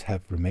always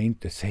have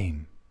remained the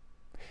same.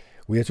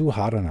 We are too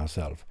hard on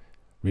ourselves.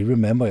 We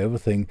remember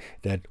everything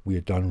that we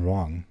have done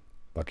wrong,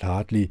 but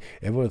hardly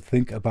ever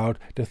think about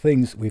the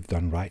things we've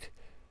done right.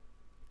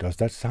 Does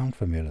that sound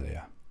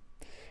familiar?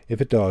 If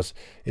it does,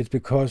 it's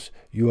because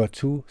you are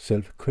too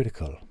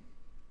self-critical.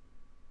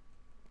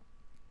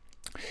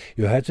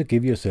 You have to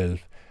give yourself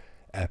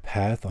a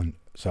pat on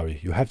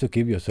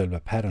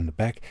the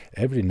back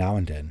every now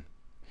and then.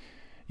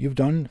 You've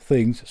done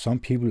things some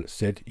people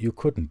said you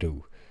couldn't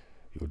do.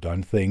 You've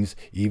done things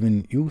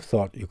even you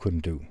thought you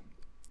couldn't do.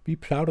 Be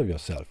proud of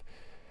yourself.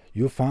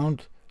 You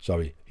fought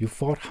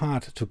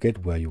hard to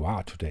get where you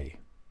are today.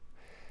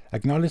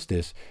 Acknowledging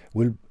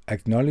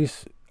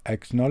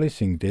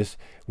this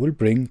will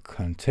bring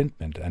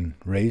contentment and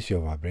raise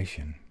your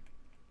vibration.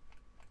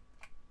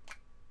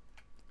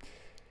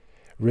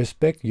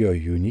 Respect your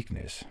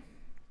uniqueness.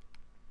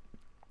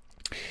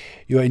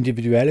 Your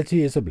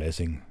individuality is a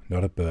blessing,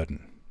 not a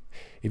burden.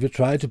 If you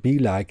try to be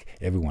like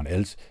everyone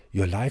else,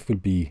 your life will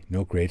be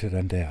no greater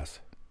than theirs.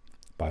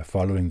 By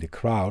following the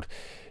crowd,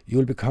 you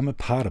will become a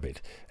part of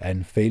it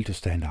and fail to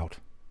stand out.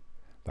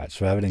 By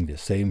traveling the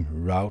same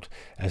route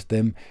as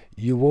them,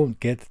 you won't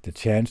get the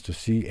chance to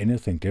see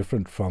anything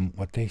different from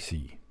what they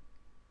see.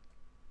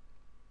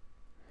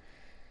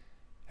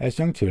 As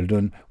young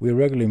children, we are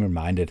regularly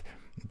reminded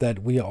that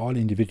we are all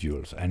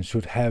individuals and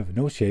should have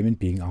no shame in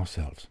being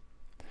ourselves.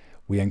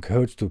 We are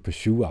encouraged to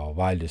pursue our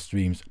wildest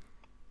dreams,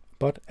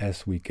 but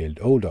as we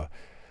get older,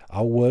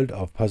 our world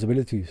of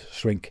possibilities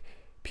shrink.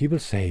 People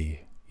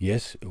say,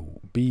 yes,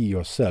 be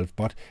yourself,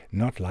 but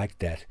not like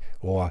that,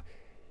 or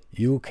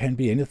you can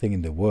be anything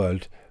in the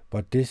world,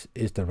 but this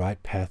is the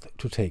right path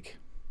to take.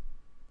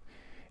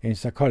 In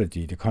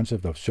psychology, the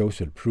concept of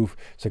social proof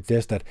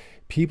suggests that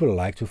people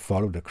like to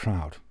follow the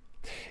crowd.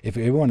 If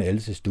everyone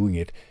else is doing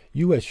it,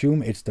 you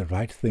assume it's the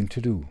right thing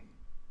to do.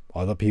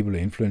 Other people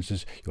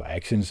influences your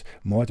actions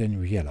more than you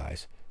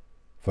realize.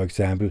 For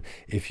example,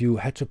 if you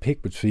had to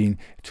pick between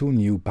two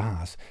new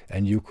bars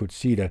and you could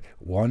see that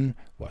one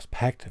was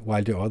packed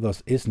while the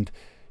others isn't,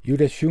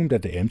 you'd assume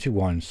that the empty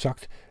one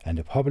sucked and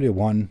the popular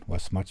one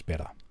was much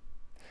better.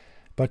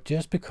 But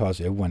just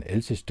because everyone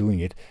else is doing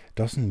it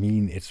doesn't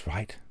mean it's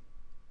right.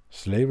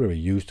 Slavery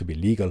used to be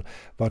legal,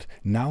 but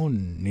now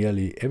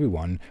nearly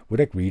everyone would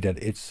agree that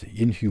it's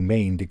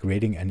inhumane,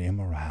 degrading, and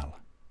immoral.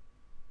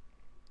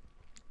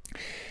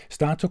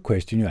 Start to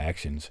question your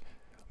actions.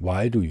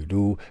 Why do you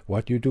do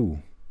what you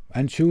do?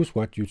 And choose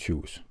what you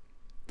choose.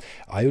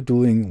 Are you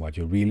doing what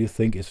you really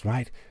think is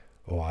right,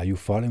 or are you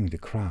following the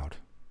crowd?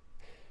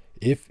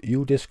 If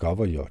you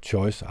discover your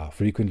choices are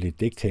frequently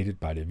dictated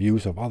by the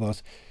views of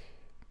others,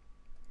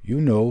 you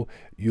know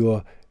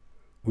you're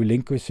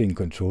relinquishing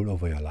control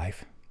over your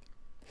life.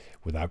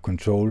 Without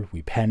control,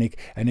 we panic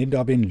and end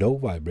up in low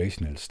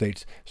vibrational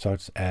states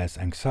such as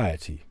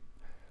anxiety.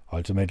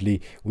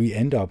 Ultimately, we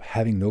end up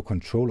having no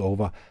control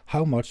over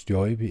how much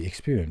joy we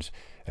experience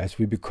as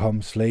we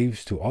become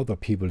slaves to other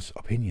people's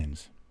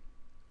opinions.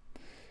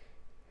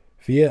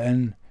 Fear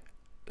and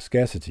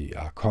scarcity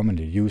are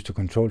commonly used to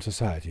control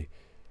society.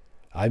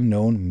 I've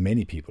known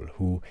many people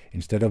who,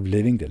 instead of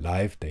living the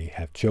life they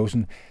have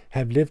chosen,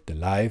 have lived the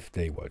life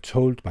they were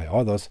told by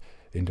others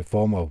in the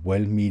form of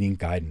well-meaning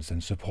guidance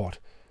and support.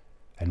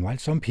 And while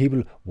some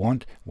people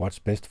want what's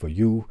best for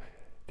you,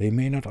 they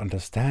may not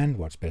understand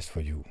what's best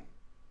for you.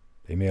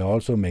 They may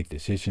also make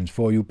decisions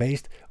for you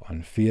based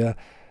on fear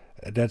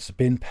that's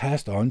been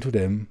passed on to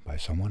them by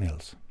someone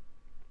else.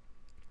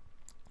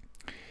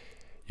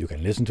 You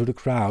can listen to the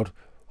crowd,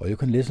 or you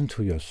can listen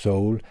to your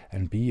soul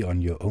and be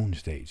on your own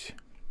stage.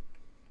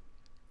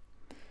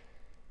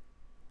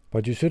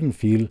 But you shouldn't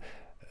feel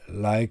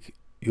like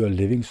you're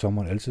living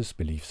someone else's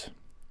beliefs.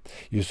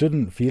 You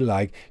shouldn't feel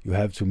like you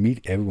have to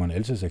meet everyone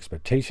else's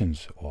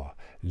expectations or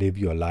live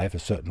your life a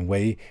certain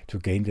way to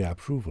gain their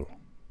approval.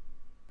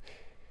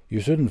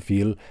 You shouldn't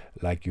feel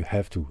like you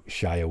have to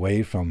shy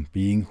away from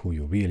being who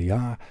you really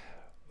are,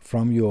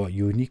 from your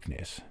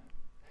uniqueness.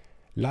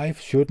 Life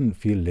shouldn't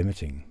feel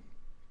limiting.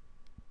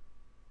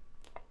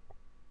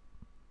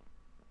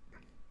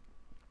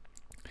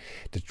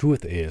 The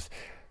truth is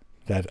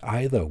that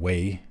either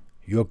way,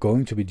 you're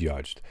going to be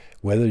judged,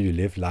 whether you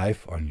live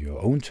life on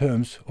your own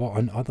terms or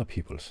on other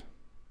people's.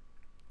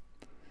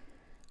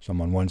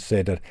 Someone once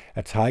said that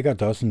a tiger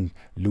doesn't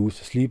lose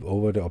sleep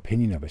over the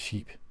opinion of a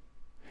sheep.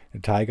 The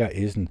tiger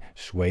isn't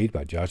swayed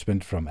by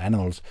judgment from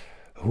animals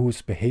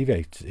whose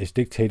behavior is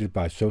dictated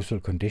by social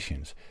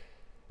conditions.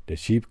 The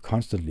sheep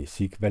constantly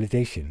seeks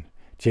validation,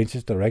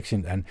 changes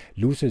direction, and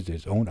loses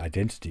its own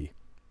identity.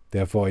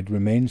 Therefore, it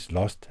remains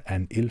lost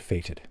and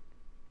ill-fated.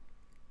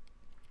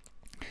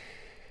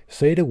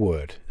 Say the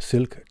word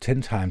silk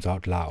 10 times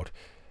out loud.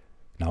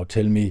 Now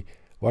tell me,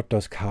 what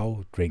does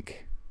cow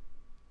drink?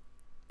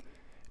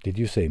 Did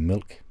you say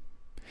milk?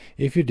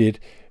 If you did,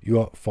 you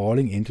are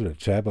falling into the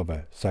trap of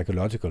a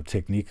psychological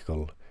technique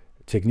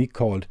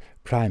called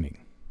priming.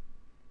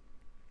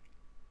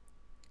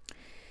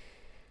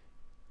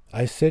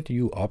 I set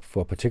you up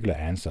for a particular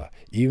answer,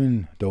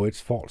 even though it's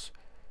false.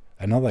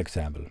 Another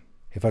example.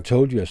 If I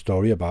told you a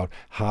story about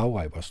how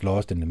I was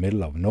lost in the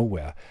middle of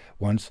nowhere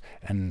once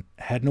and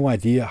had no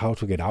idea how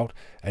to get out,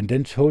 and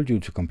then told you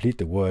to complete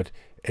the word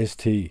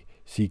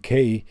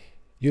STCK,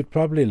 you'd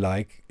probably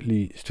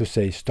likely to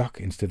say stuck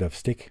instead of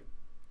stick.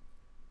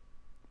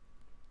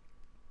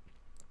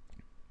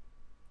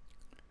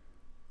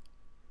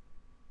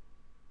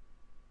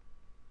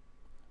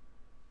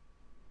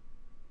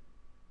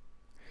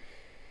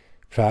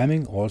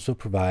 Priming also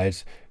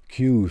provides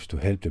cues to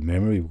help the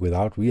memory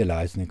without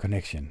realizing the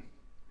connection.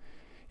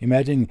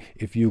 Imagine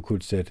if you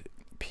could set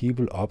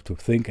people up to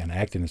think and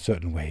act in a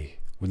certain way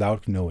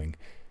without knowing.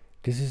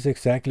 This is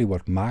exactly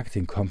what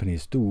marketing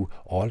companies do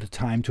all the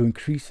time to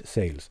increase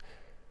sales.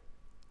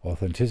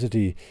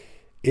 Authenticity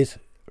is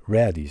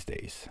rare these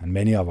days, and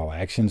many of our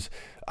actions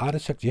are the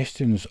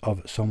suggestions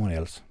of someone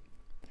else.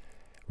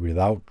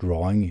 Without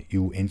drawing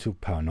you into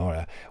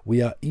paranoia,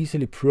 we are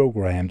easily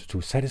programmed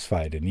to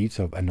satisfy the needs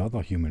of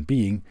another human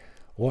being,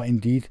 or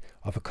indeed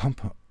of a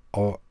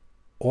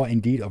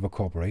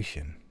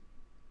corporation.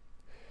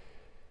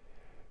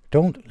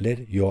 Don't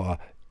let your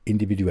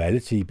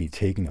individuality be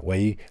taken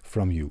away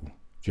from you,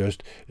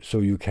 just so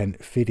you can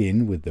fit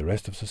in with the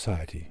rest of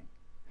society.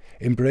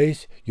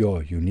 Embrace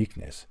your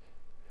uniqueness.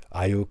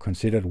 Are you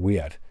considered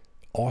weird?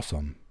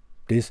 Awesome.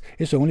 This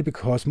is only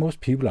because most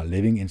people are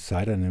living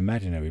inside an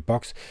imaginary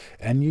box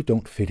and you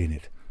don't fit in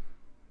it.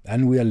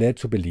 and we are led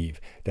to believe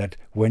that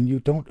when you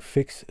don't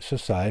fit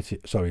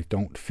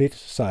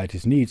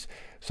society's needs,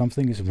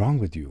 something is wrong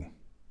with you.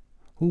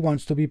 Who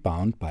wants to be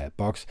bound by a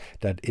box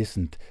that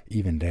isn't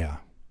even there?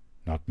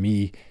 Not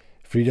me.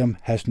 Freedom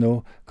has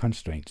no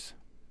constraints.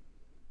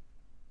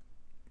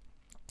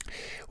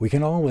 We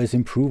can always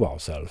improve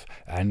ourselves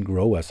and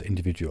grow as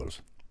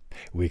individuals.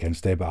 We can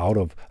step out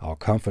of our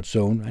comfort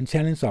zone and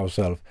challenge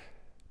ourselves,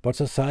 but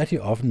society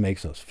often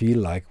makes us feel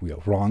like we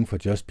are wrong for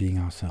just being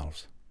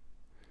ourselves.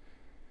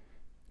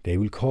 They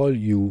will call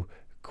you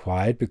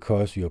quiet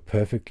because you are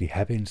perfectly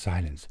happy in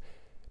silence.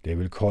 They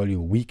will call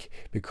you weak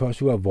because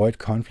you avoid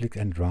conflict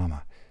and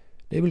drama.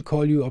 They will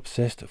call you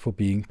obsessed for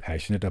being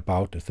passionate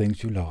about the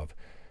things you love.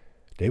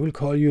 They will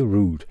call you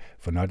rude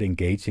for not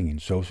engaging in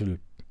social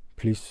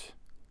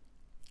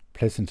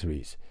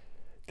pleasantries.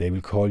 They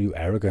will call you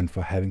arrogant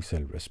for having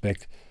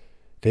self-respect.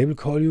 They will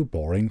call you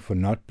boring for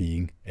not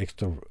being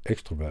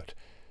extrovert.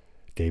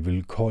 They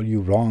will call you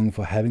wrong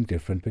for having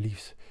different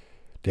beliefs.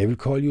 They will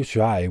call you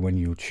shy when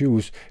you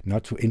choose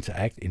not to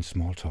interact in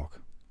small talk.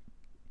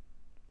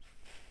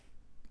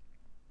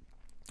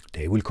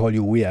 They will call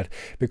you weird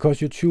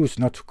because you choose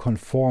not to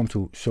conform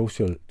to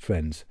social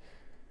trends.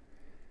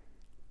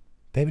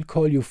 They will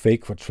call you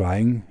fake for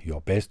trying your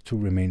best to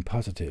remain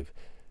positive.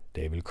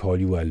 They will call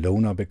you a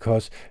loner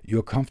because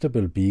you're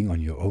comfortable being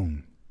on your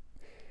own.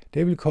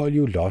 They will call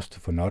you lost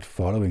for not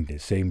following the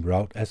same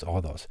route as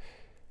others.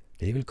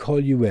 They will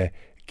call you a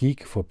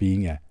geek for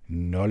being a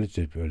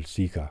knowledgeable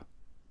seeker.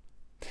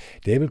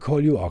 They will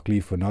call you ugly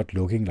for not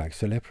looking like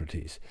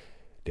celebrities.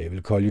 They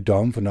will call you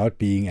dumb for not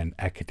being an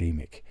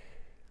academic.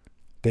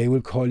 They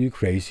will call you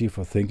crazy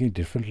for thinking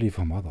differently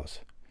from others.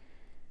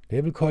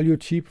 They will call you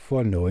cheap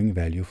for knowing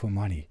value for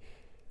money.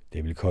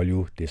 They will call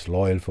you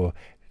disloyal for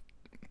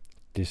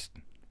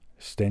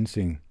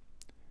distancing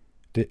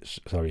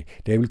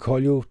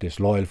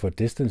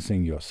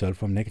yourself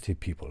from negative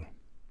people.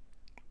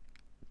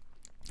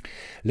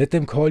 Let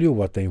them call you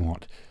what they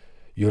want.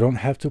 You don't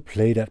have to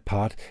play that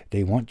part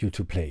they want you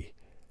to play.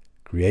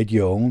 Create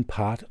your own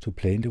part to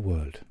play in the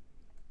world.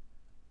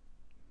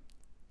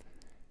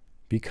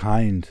 Be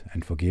kind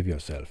and forgive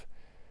yourself.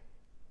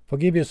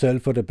 Forgive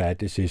yourself for the bad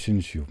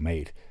decisions you've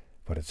made,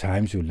 for the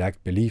times you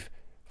lacked belief,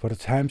 for the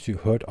times you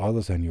hurt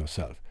others and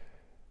yourself.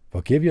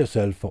 Forgive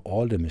yourself for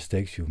all the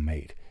mistakes you've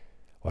made.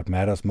 What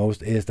matters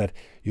most is that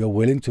you're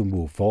willing to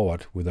move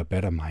forward with a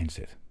better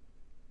mindset.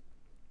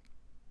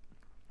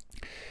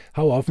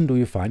 How often do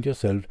you find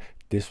yourself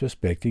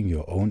disrespecting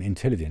your own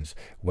intelligence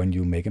when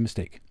you make a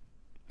mistake?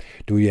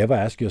 Do you ever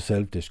ask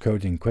yourself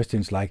discouraging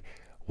questions like,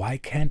 why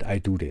can't I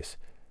do this?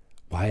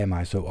 Why am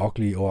I so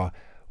ugly? Or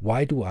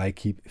why do I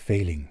keep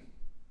failing?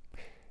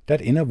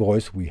 That inner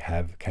voice we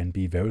have can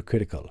be very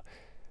critical.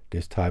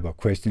 This type of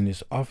question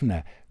is often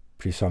a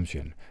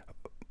presumption,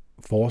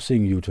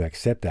 forcing you to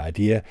accept the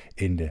idea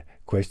in the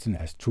question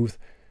as truth.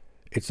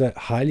 It's a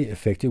highly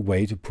effective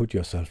way to put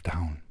yourself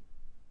down.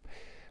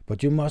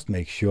 But you must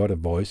make sure the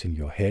voice in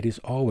your head is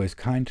always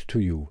kind to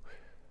you.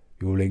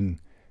 You will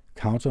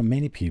encounter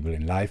many people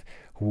in life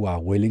who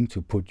are willing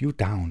to put you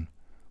down,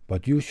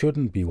 but you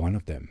shouldn't be one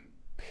of them.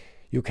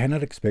 You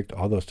cannot expect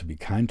others to be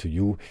kind to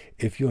you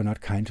if you are not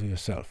kind to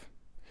yourself.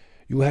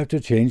 You have to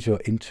change your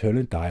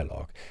internal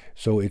dialogue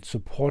so it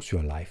supports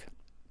your life.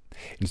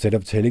 Instead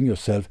of telling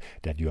yourself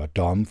that you are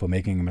dumb for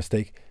making a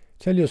mistake,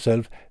 tell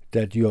yourself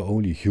that you are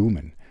only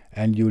human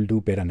and you'll do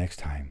better next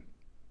time.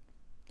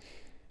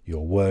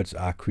 Your words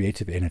are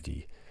creative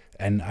energy.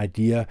 An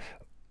idea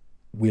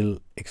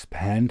will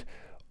expand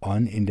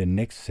on in the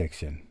next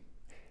section.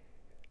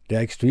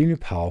 They're extremely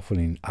powerful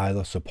in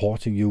either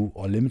supporting you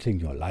or limiting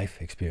your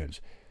life experience.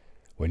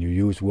 When you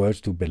use words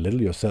to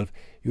belittle yourself,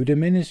 you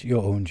diminish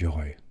your own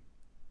joy.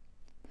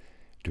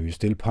 Do you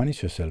still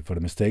punish yourself for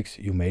the mistakes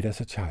you made as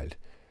a child?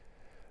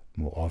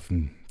 More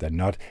often than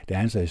not, the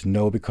answer is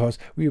no, because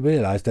we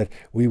realize that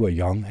we were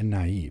young and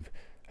naive,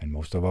 and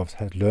most of us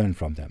had learned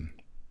from them.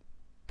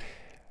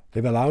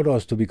 They've allowed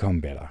us to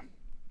become better.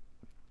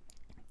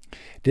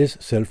 This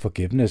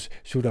self-forgiveness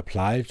should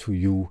apply to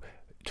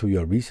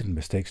your recent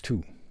mistakes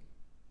too.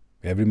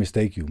 Every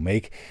mistake you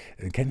make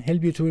can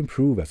help you to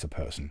improve as a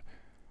person.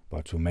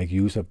 But to make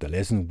use of the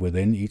lesson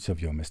within each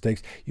of your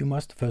mistakes, you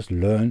must first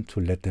learn to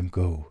let them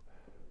go.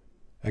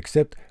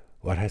 Accept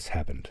what has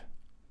happened.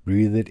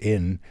 Breathe it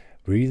in,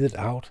 breathe it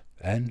out,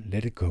 and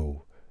let it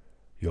go.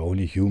 You're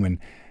only human,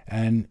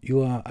 and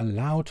you are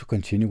allowed to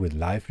continue with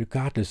life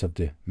regardless of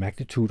the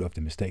magnitude of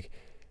the mistake.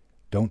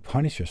 Don't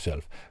punish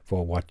yourself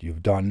for what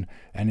you've done,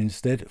 and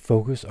instead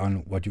focus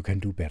on what you can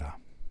do better.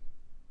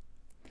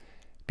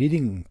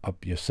 Beating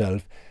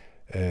yourself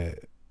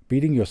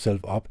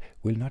up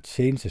will not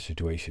change the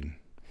situation.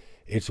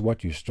 It's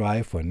what you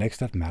strive for next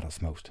that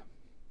matters most.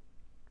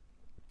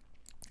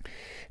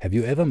 Have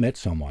you ever met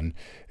someone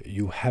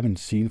you haven't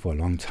seen for a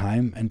long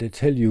time and they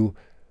tell you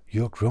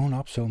you're grown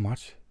up so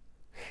much?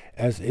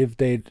 As if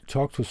they'd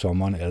talked to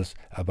someone else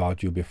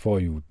about you before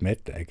you'd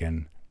met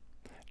again.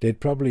 They'd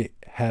probably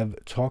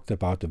have talked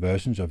about the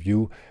versions of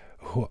you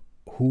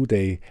who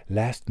they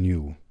last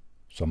knew,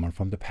 someone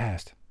from the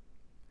past.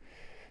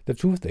 The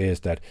truth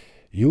is that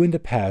you in the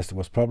past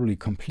was probably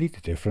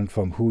completely different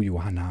from who you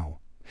are now.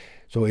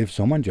 So if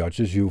someone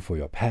judges you for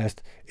your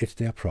past, it's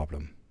their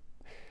problem.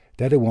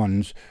 They're the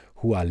ones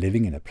who are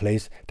living in a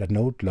place that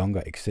no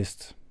longer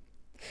exists.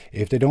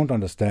 If they don't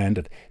understand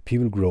that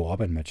people grow up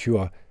and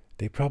mature,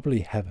 they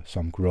probably have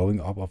some growing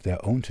up of their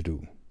own to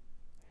do.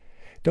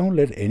 Don't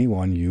let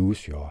anyone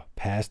use your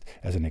past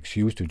as an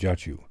excuse to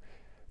judge you.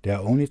 They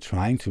are only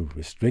trying to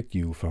restrict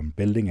you from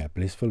building a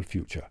blissful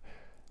future.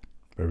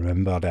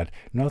 Remember that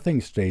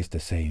nothing stays the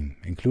same,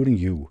 including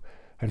you,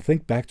 and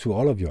think back to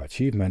all of your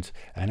achievements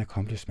and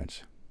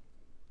accomplishments.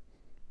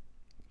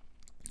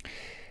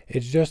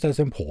 It's just as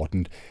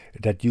important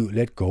that you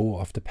let go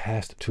of the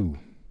past too.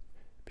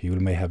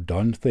 People may have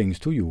done things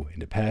to you in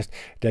the past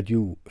that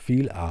you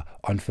feel are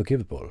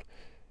unforgivable.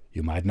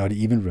 You might not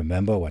even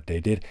remember what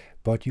they did,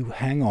 but you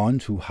hang on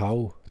to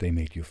how they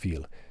made you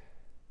feel.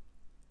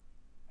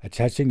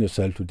 Attaching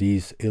yourself to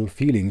these ill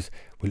feelings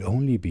will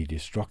only be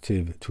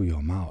destructive to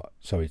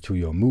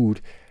your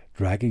mood,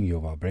 dragging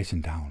your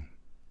vibration down.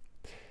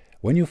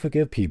 When you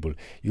forgive people,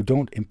 you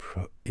don't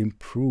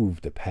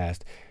improve the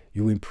past,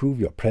 you improve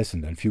your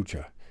present and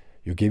future.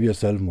 You give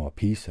yourself more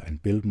peace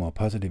and build more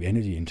positive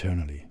energy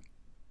internally.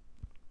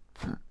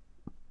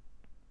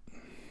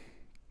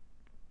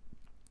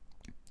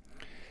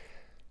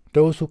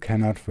 Those who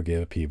cannot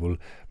forgive people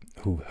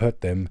who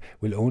hurt them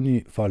will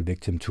only fall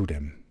victim to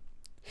them.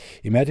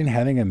 Imagine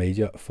having a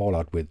major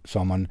fallout with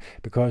someone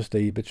because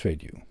they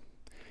betrayed you.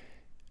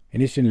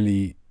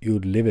 Initially,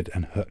 you'd live it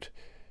and hurt.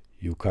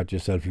 You cut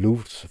yourself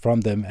loose from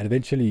them and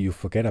eventually you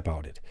forget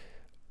about it,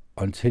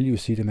 until you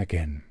see them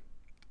again.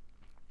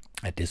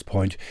 At this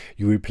point,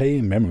 you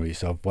replay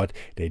memories of what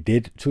they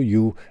did to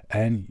you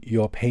and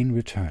your pain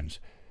returns,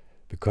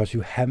 because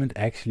you haven't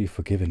actually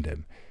forgiven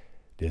them.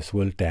 This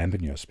will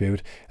dampen your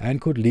spirit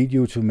and could lead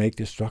you to make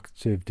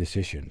destructive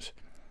decisions.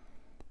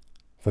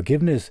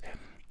 Forgiveness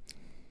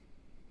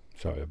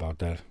isn't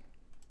about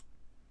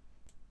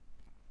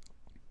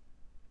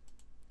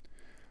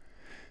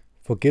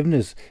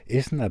Forgiveness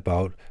isn't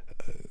about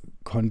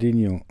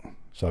condoning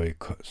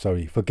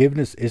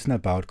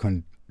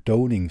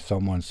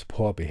someone's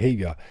poor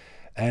behavior,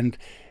 and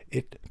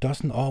it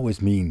doesn't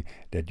always mean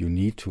that you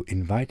need to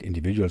invite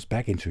individuals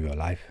back into your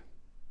life.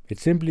 It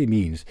simply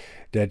means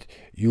that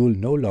you'll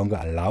no longer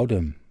allow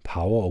them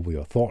power over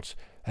your thoughts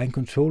and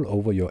control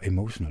over your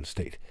emotional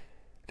state.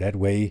 That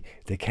way,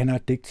 they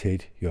cannot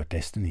dictate your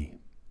destiny.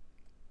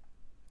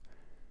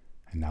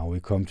 And now we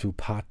come to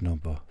part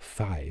number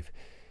 5,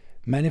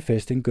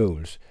 manifesting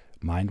goals,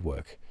 mind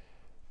work.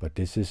 But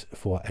this is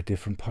for a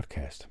different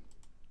podcast.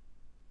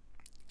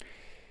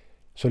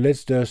 So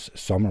let's just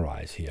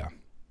summarize here.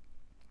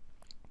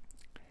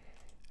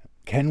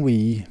 Can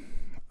we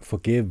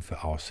forgive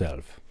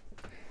ourselves?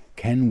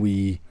 Can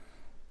we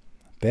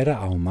better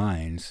our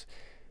minds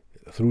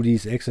through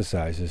these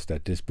exercises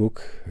that this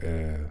book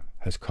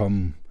has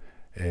come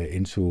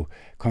into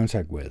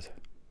contact with?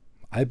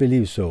 I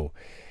believe so.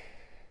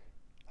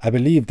 I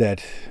believe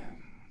that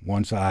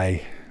once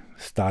I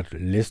start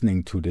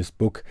listening to this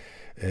book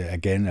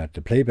again at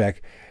the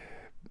playback,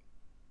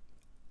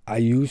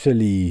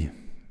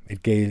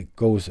 it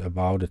goes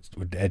about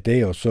a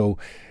day or so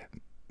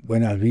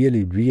when I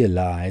really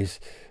realize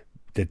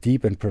the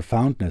deep and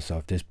profoundness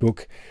of this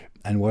book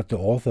and what the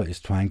author is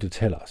trying to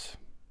tell us.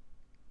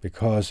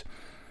 Because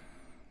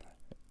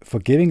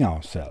forgiving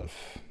ourselves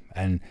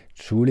and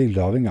truly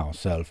loving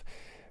ourselves,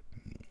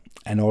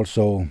 and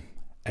also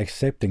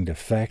accepting the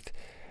fact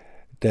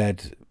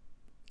that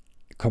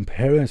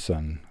comparing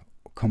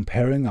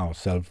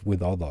ourselves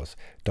with others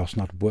does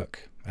not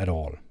work at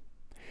all.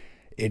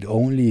 It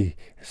only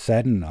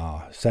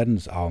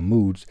saddens our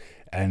moods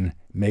and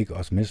make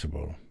us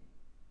miserable.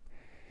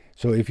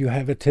 So if you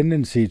have a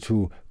tendency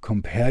to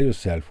compare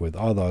yourself with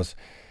others,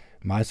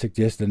 my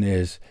suggestion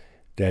is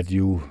that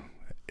you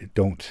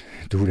don't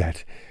do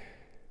that.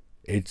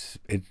 It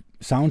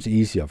sounds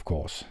easy, of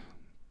course,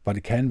 but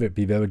it can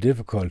be very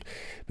difficult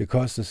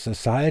because the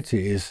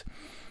society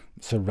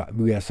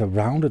we are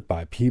surrounded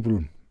by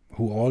people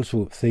who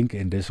also think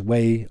in this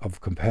way of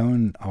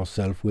comparing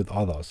ourselves with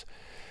others,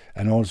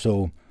 and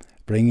also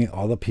bringing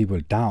other people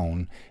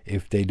down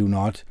if they do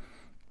not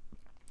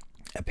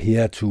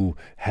appear to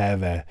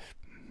have a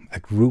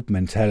group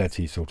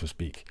mentality, so to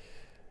speak.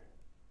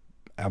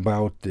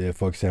 About,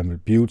 for example,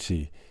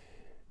 beauty.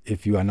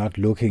 If you are not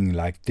looking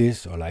like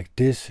this or like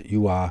this,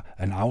 you are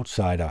an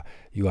outsider,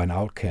 you are an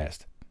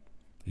outcast.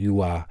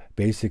 You are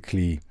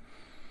basically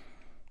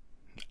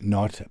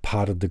not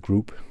part of the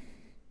group.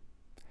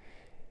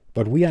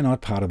 But we are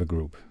not part of a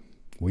group.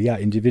 We are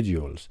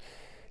individuals,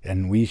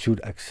 and we should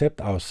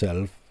accept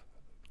ourselves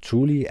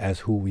truly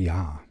as who we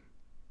are.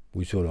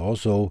 We should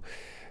also,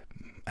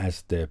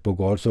 as the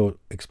book also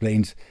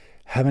explains,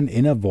 have an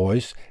inner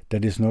voice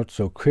that is not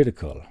so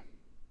critical.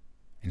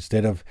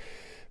 Instead of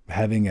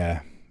having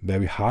a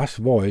very harsh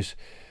voice,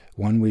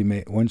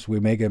 once we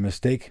make a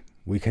mistake,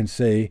 we can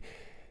say,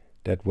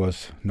 that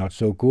was not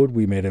so good,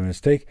 we made a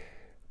mistake,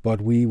 but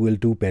we will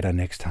do better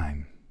next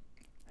time.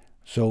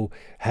 So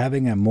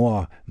having a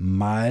more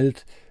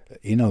mild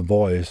inner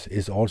voice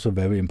is also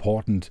very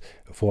important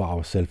for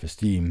our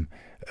self-esteem,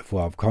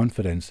 for our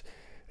confidence,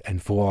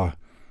 and for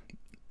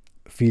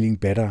feeling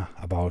better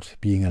about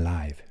being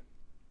alive.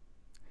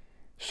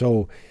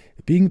 So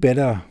being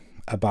better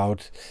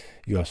about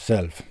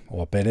yourself,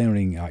 or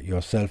bettering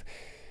yourself,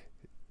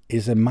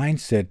 is a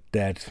mindset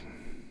that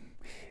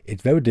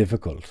it's very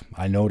difficult.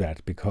 I know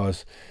that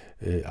because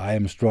I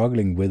am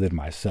struggling with it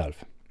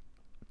myself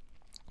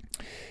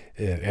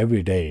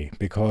every day,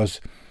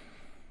 because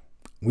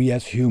we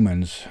as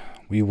humans,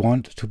 we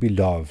want to be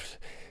loved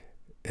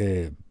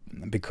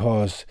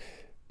because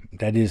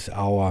that is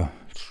our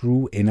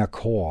true inner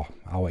core,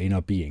 our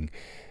inner being.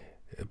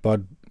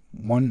 But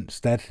once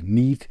that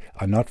need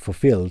are not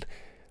fulfilled,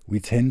 we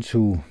tend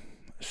to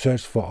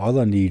search for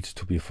other needs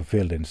to be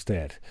fulfilled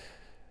instead.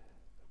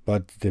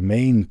 But the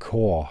main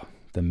core,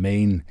 the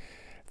main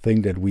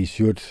thing that we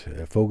should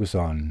focus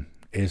on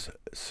is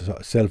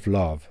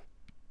self-love,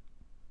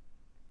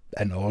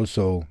 and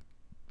also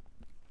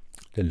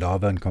the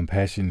love and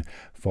compassion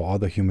for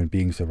other human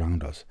beings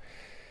around us.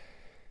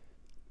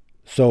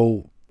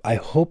 So I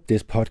hope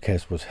this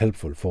podcast was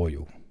helpful for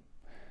you.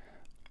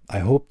 I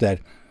hope that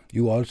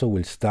you also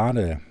will start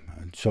a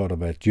sort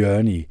of a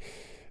journey,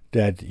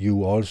 that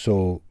you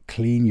also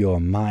clean your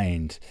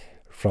mind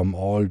from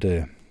all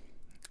the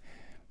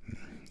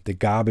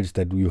garbage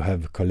that you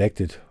have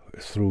collected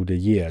through the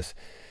years,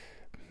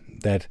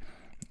 that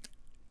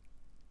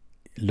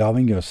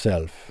loving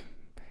yourself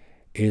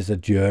is a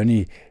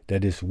journey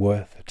that is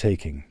worth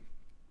taking.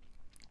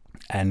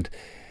 And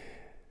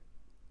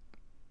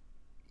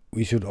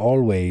we should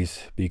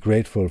always be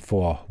grateful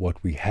for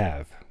what we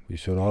have. We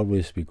should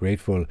always be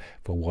grateful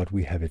for what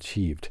we have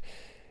achieved.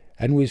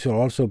 And we should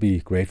also be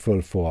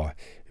grateful for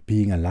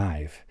being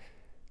alive.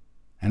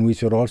 And we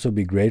should also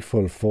be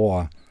grateful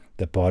for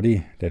the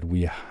body that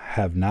we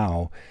have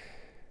now.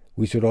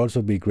 We should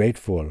also be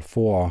grateful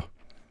for ?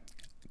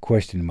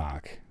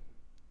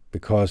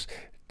 Because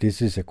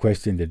this is a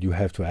question that you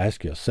have to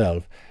ask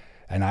yourself,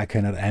 and I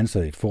cannot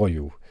answer it for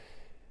you.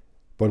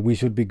 But we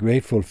should be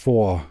grateful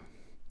for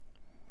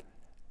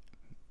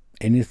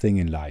anything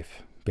in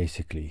life,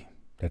 basically,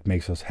 that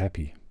makes us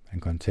happy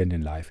and content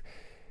in life.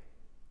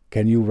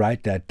 Can you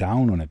write that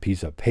down on a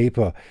piece of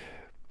paper,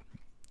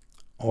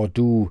 or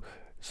do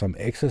some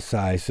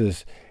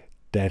exercises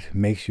that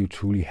makes you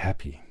truly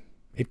happy?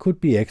 It could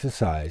be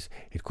exercise,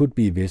 it could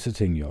be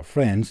visiting your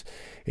friends,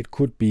 it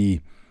could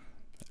be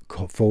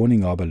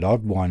phoning up a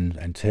loved one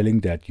and telling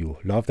that you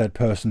love that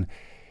person.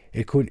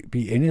 It could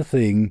be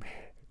anything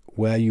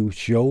where you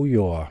show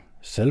your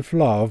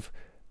self-love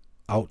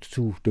out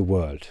to the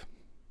world,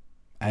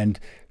 and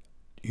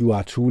you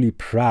are truly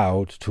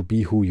proud to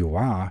be who you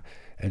are,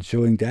 and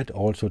showing that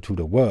also to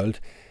the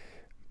world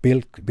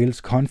builds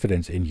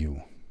confidence in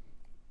you.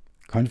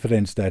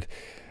 Confidence that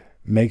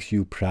makes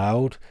you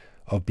proud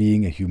of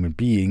being a human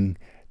being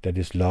that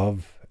is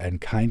love and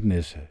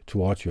kindness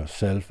towards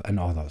yourself and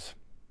others.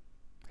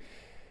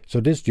 So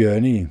this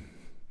journey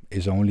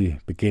is only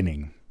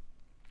beginning.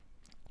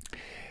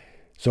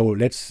 So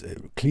let's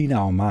clean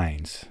our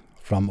minds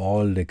from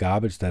all the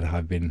garbage that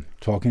I've been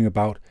talking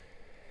about,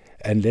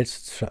 and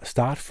let's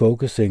start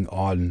focusing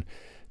on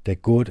the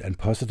good and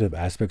positive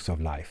aspects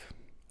of life.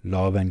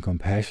 Love and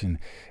compassion,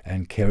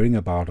 and caring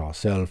about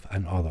ourselves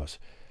and others.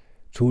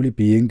 Truly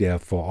being there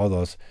for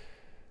others,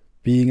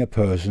 being a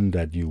person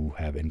that you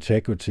have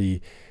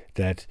integrity,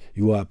 that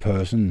you are a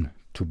person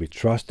to be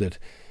trusted,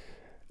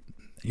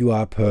 you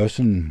are a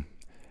person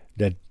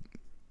that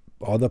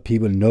other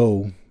people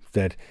know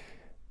that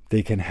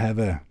they can have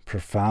a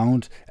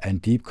profound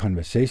and deep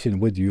conversation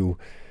with you,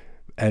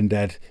 and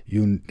that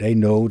they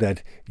know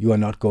that you are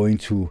not going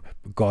to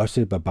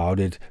gossip about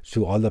it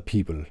to other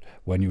people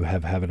when you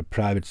have a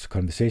private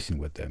conversation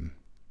with them.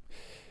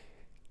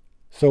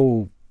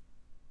 So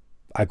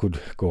I could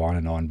go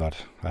on, but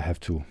I have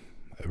to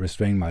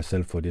restrain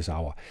myself for this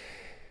hour.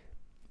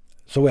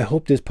 So I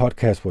hope this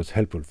podcast was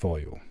helpful for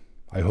you.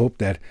 I hope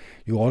that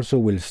you also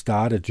will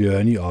start a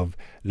journey of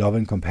love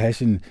and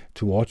compassion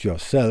towards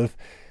yourself,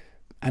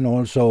 and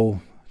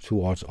also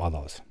towards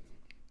others.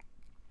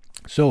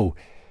 So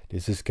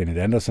this is Kenneth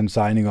Anderson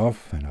signing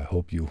off, and I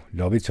hope you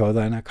love each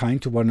other and are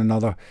kind to one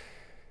another.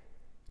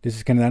 This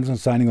is Kenneth Anderson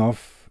signing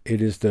off.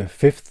 It is the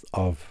 5th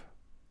of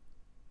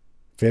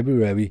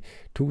February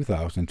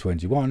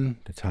 2021.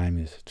 The time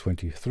is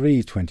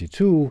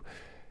 23:22,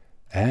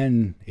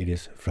 and it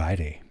is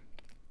Friday.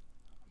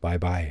 Bye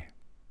bye.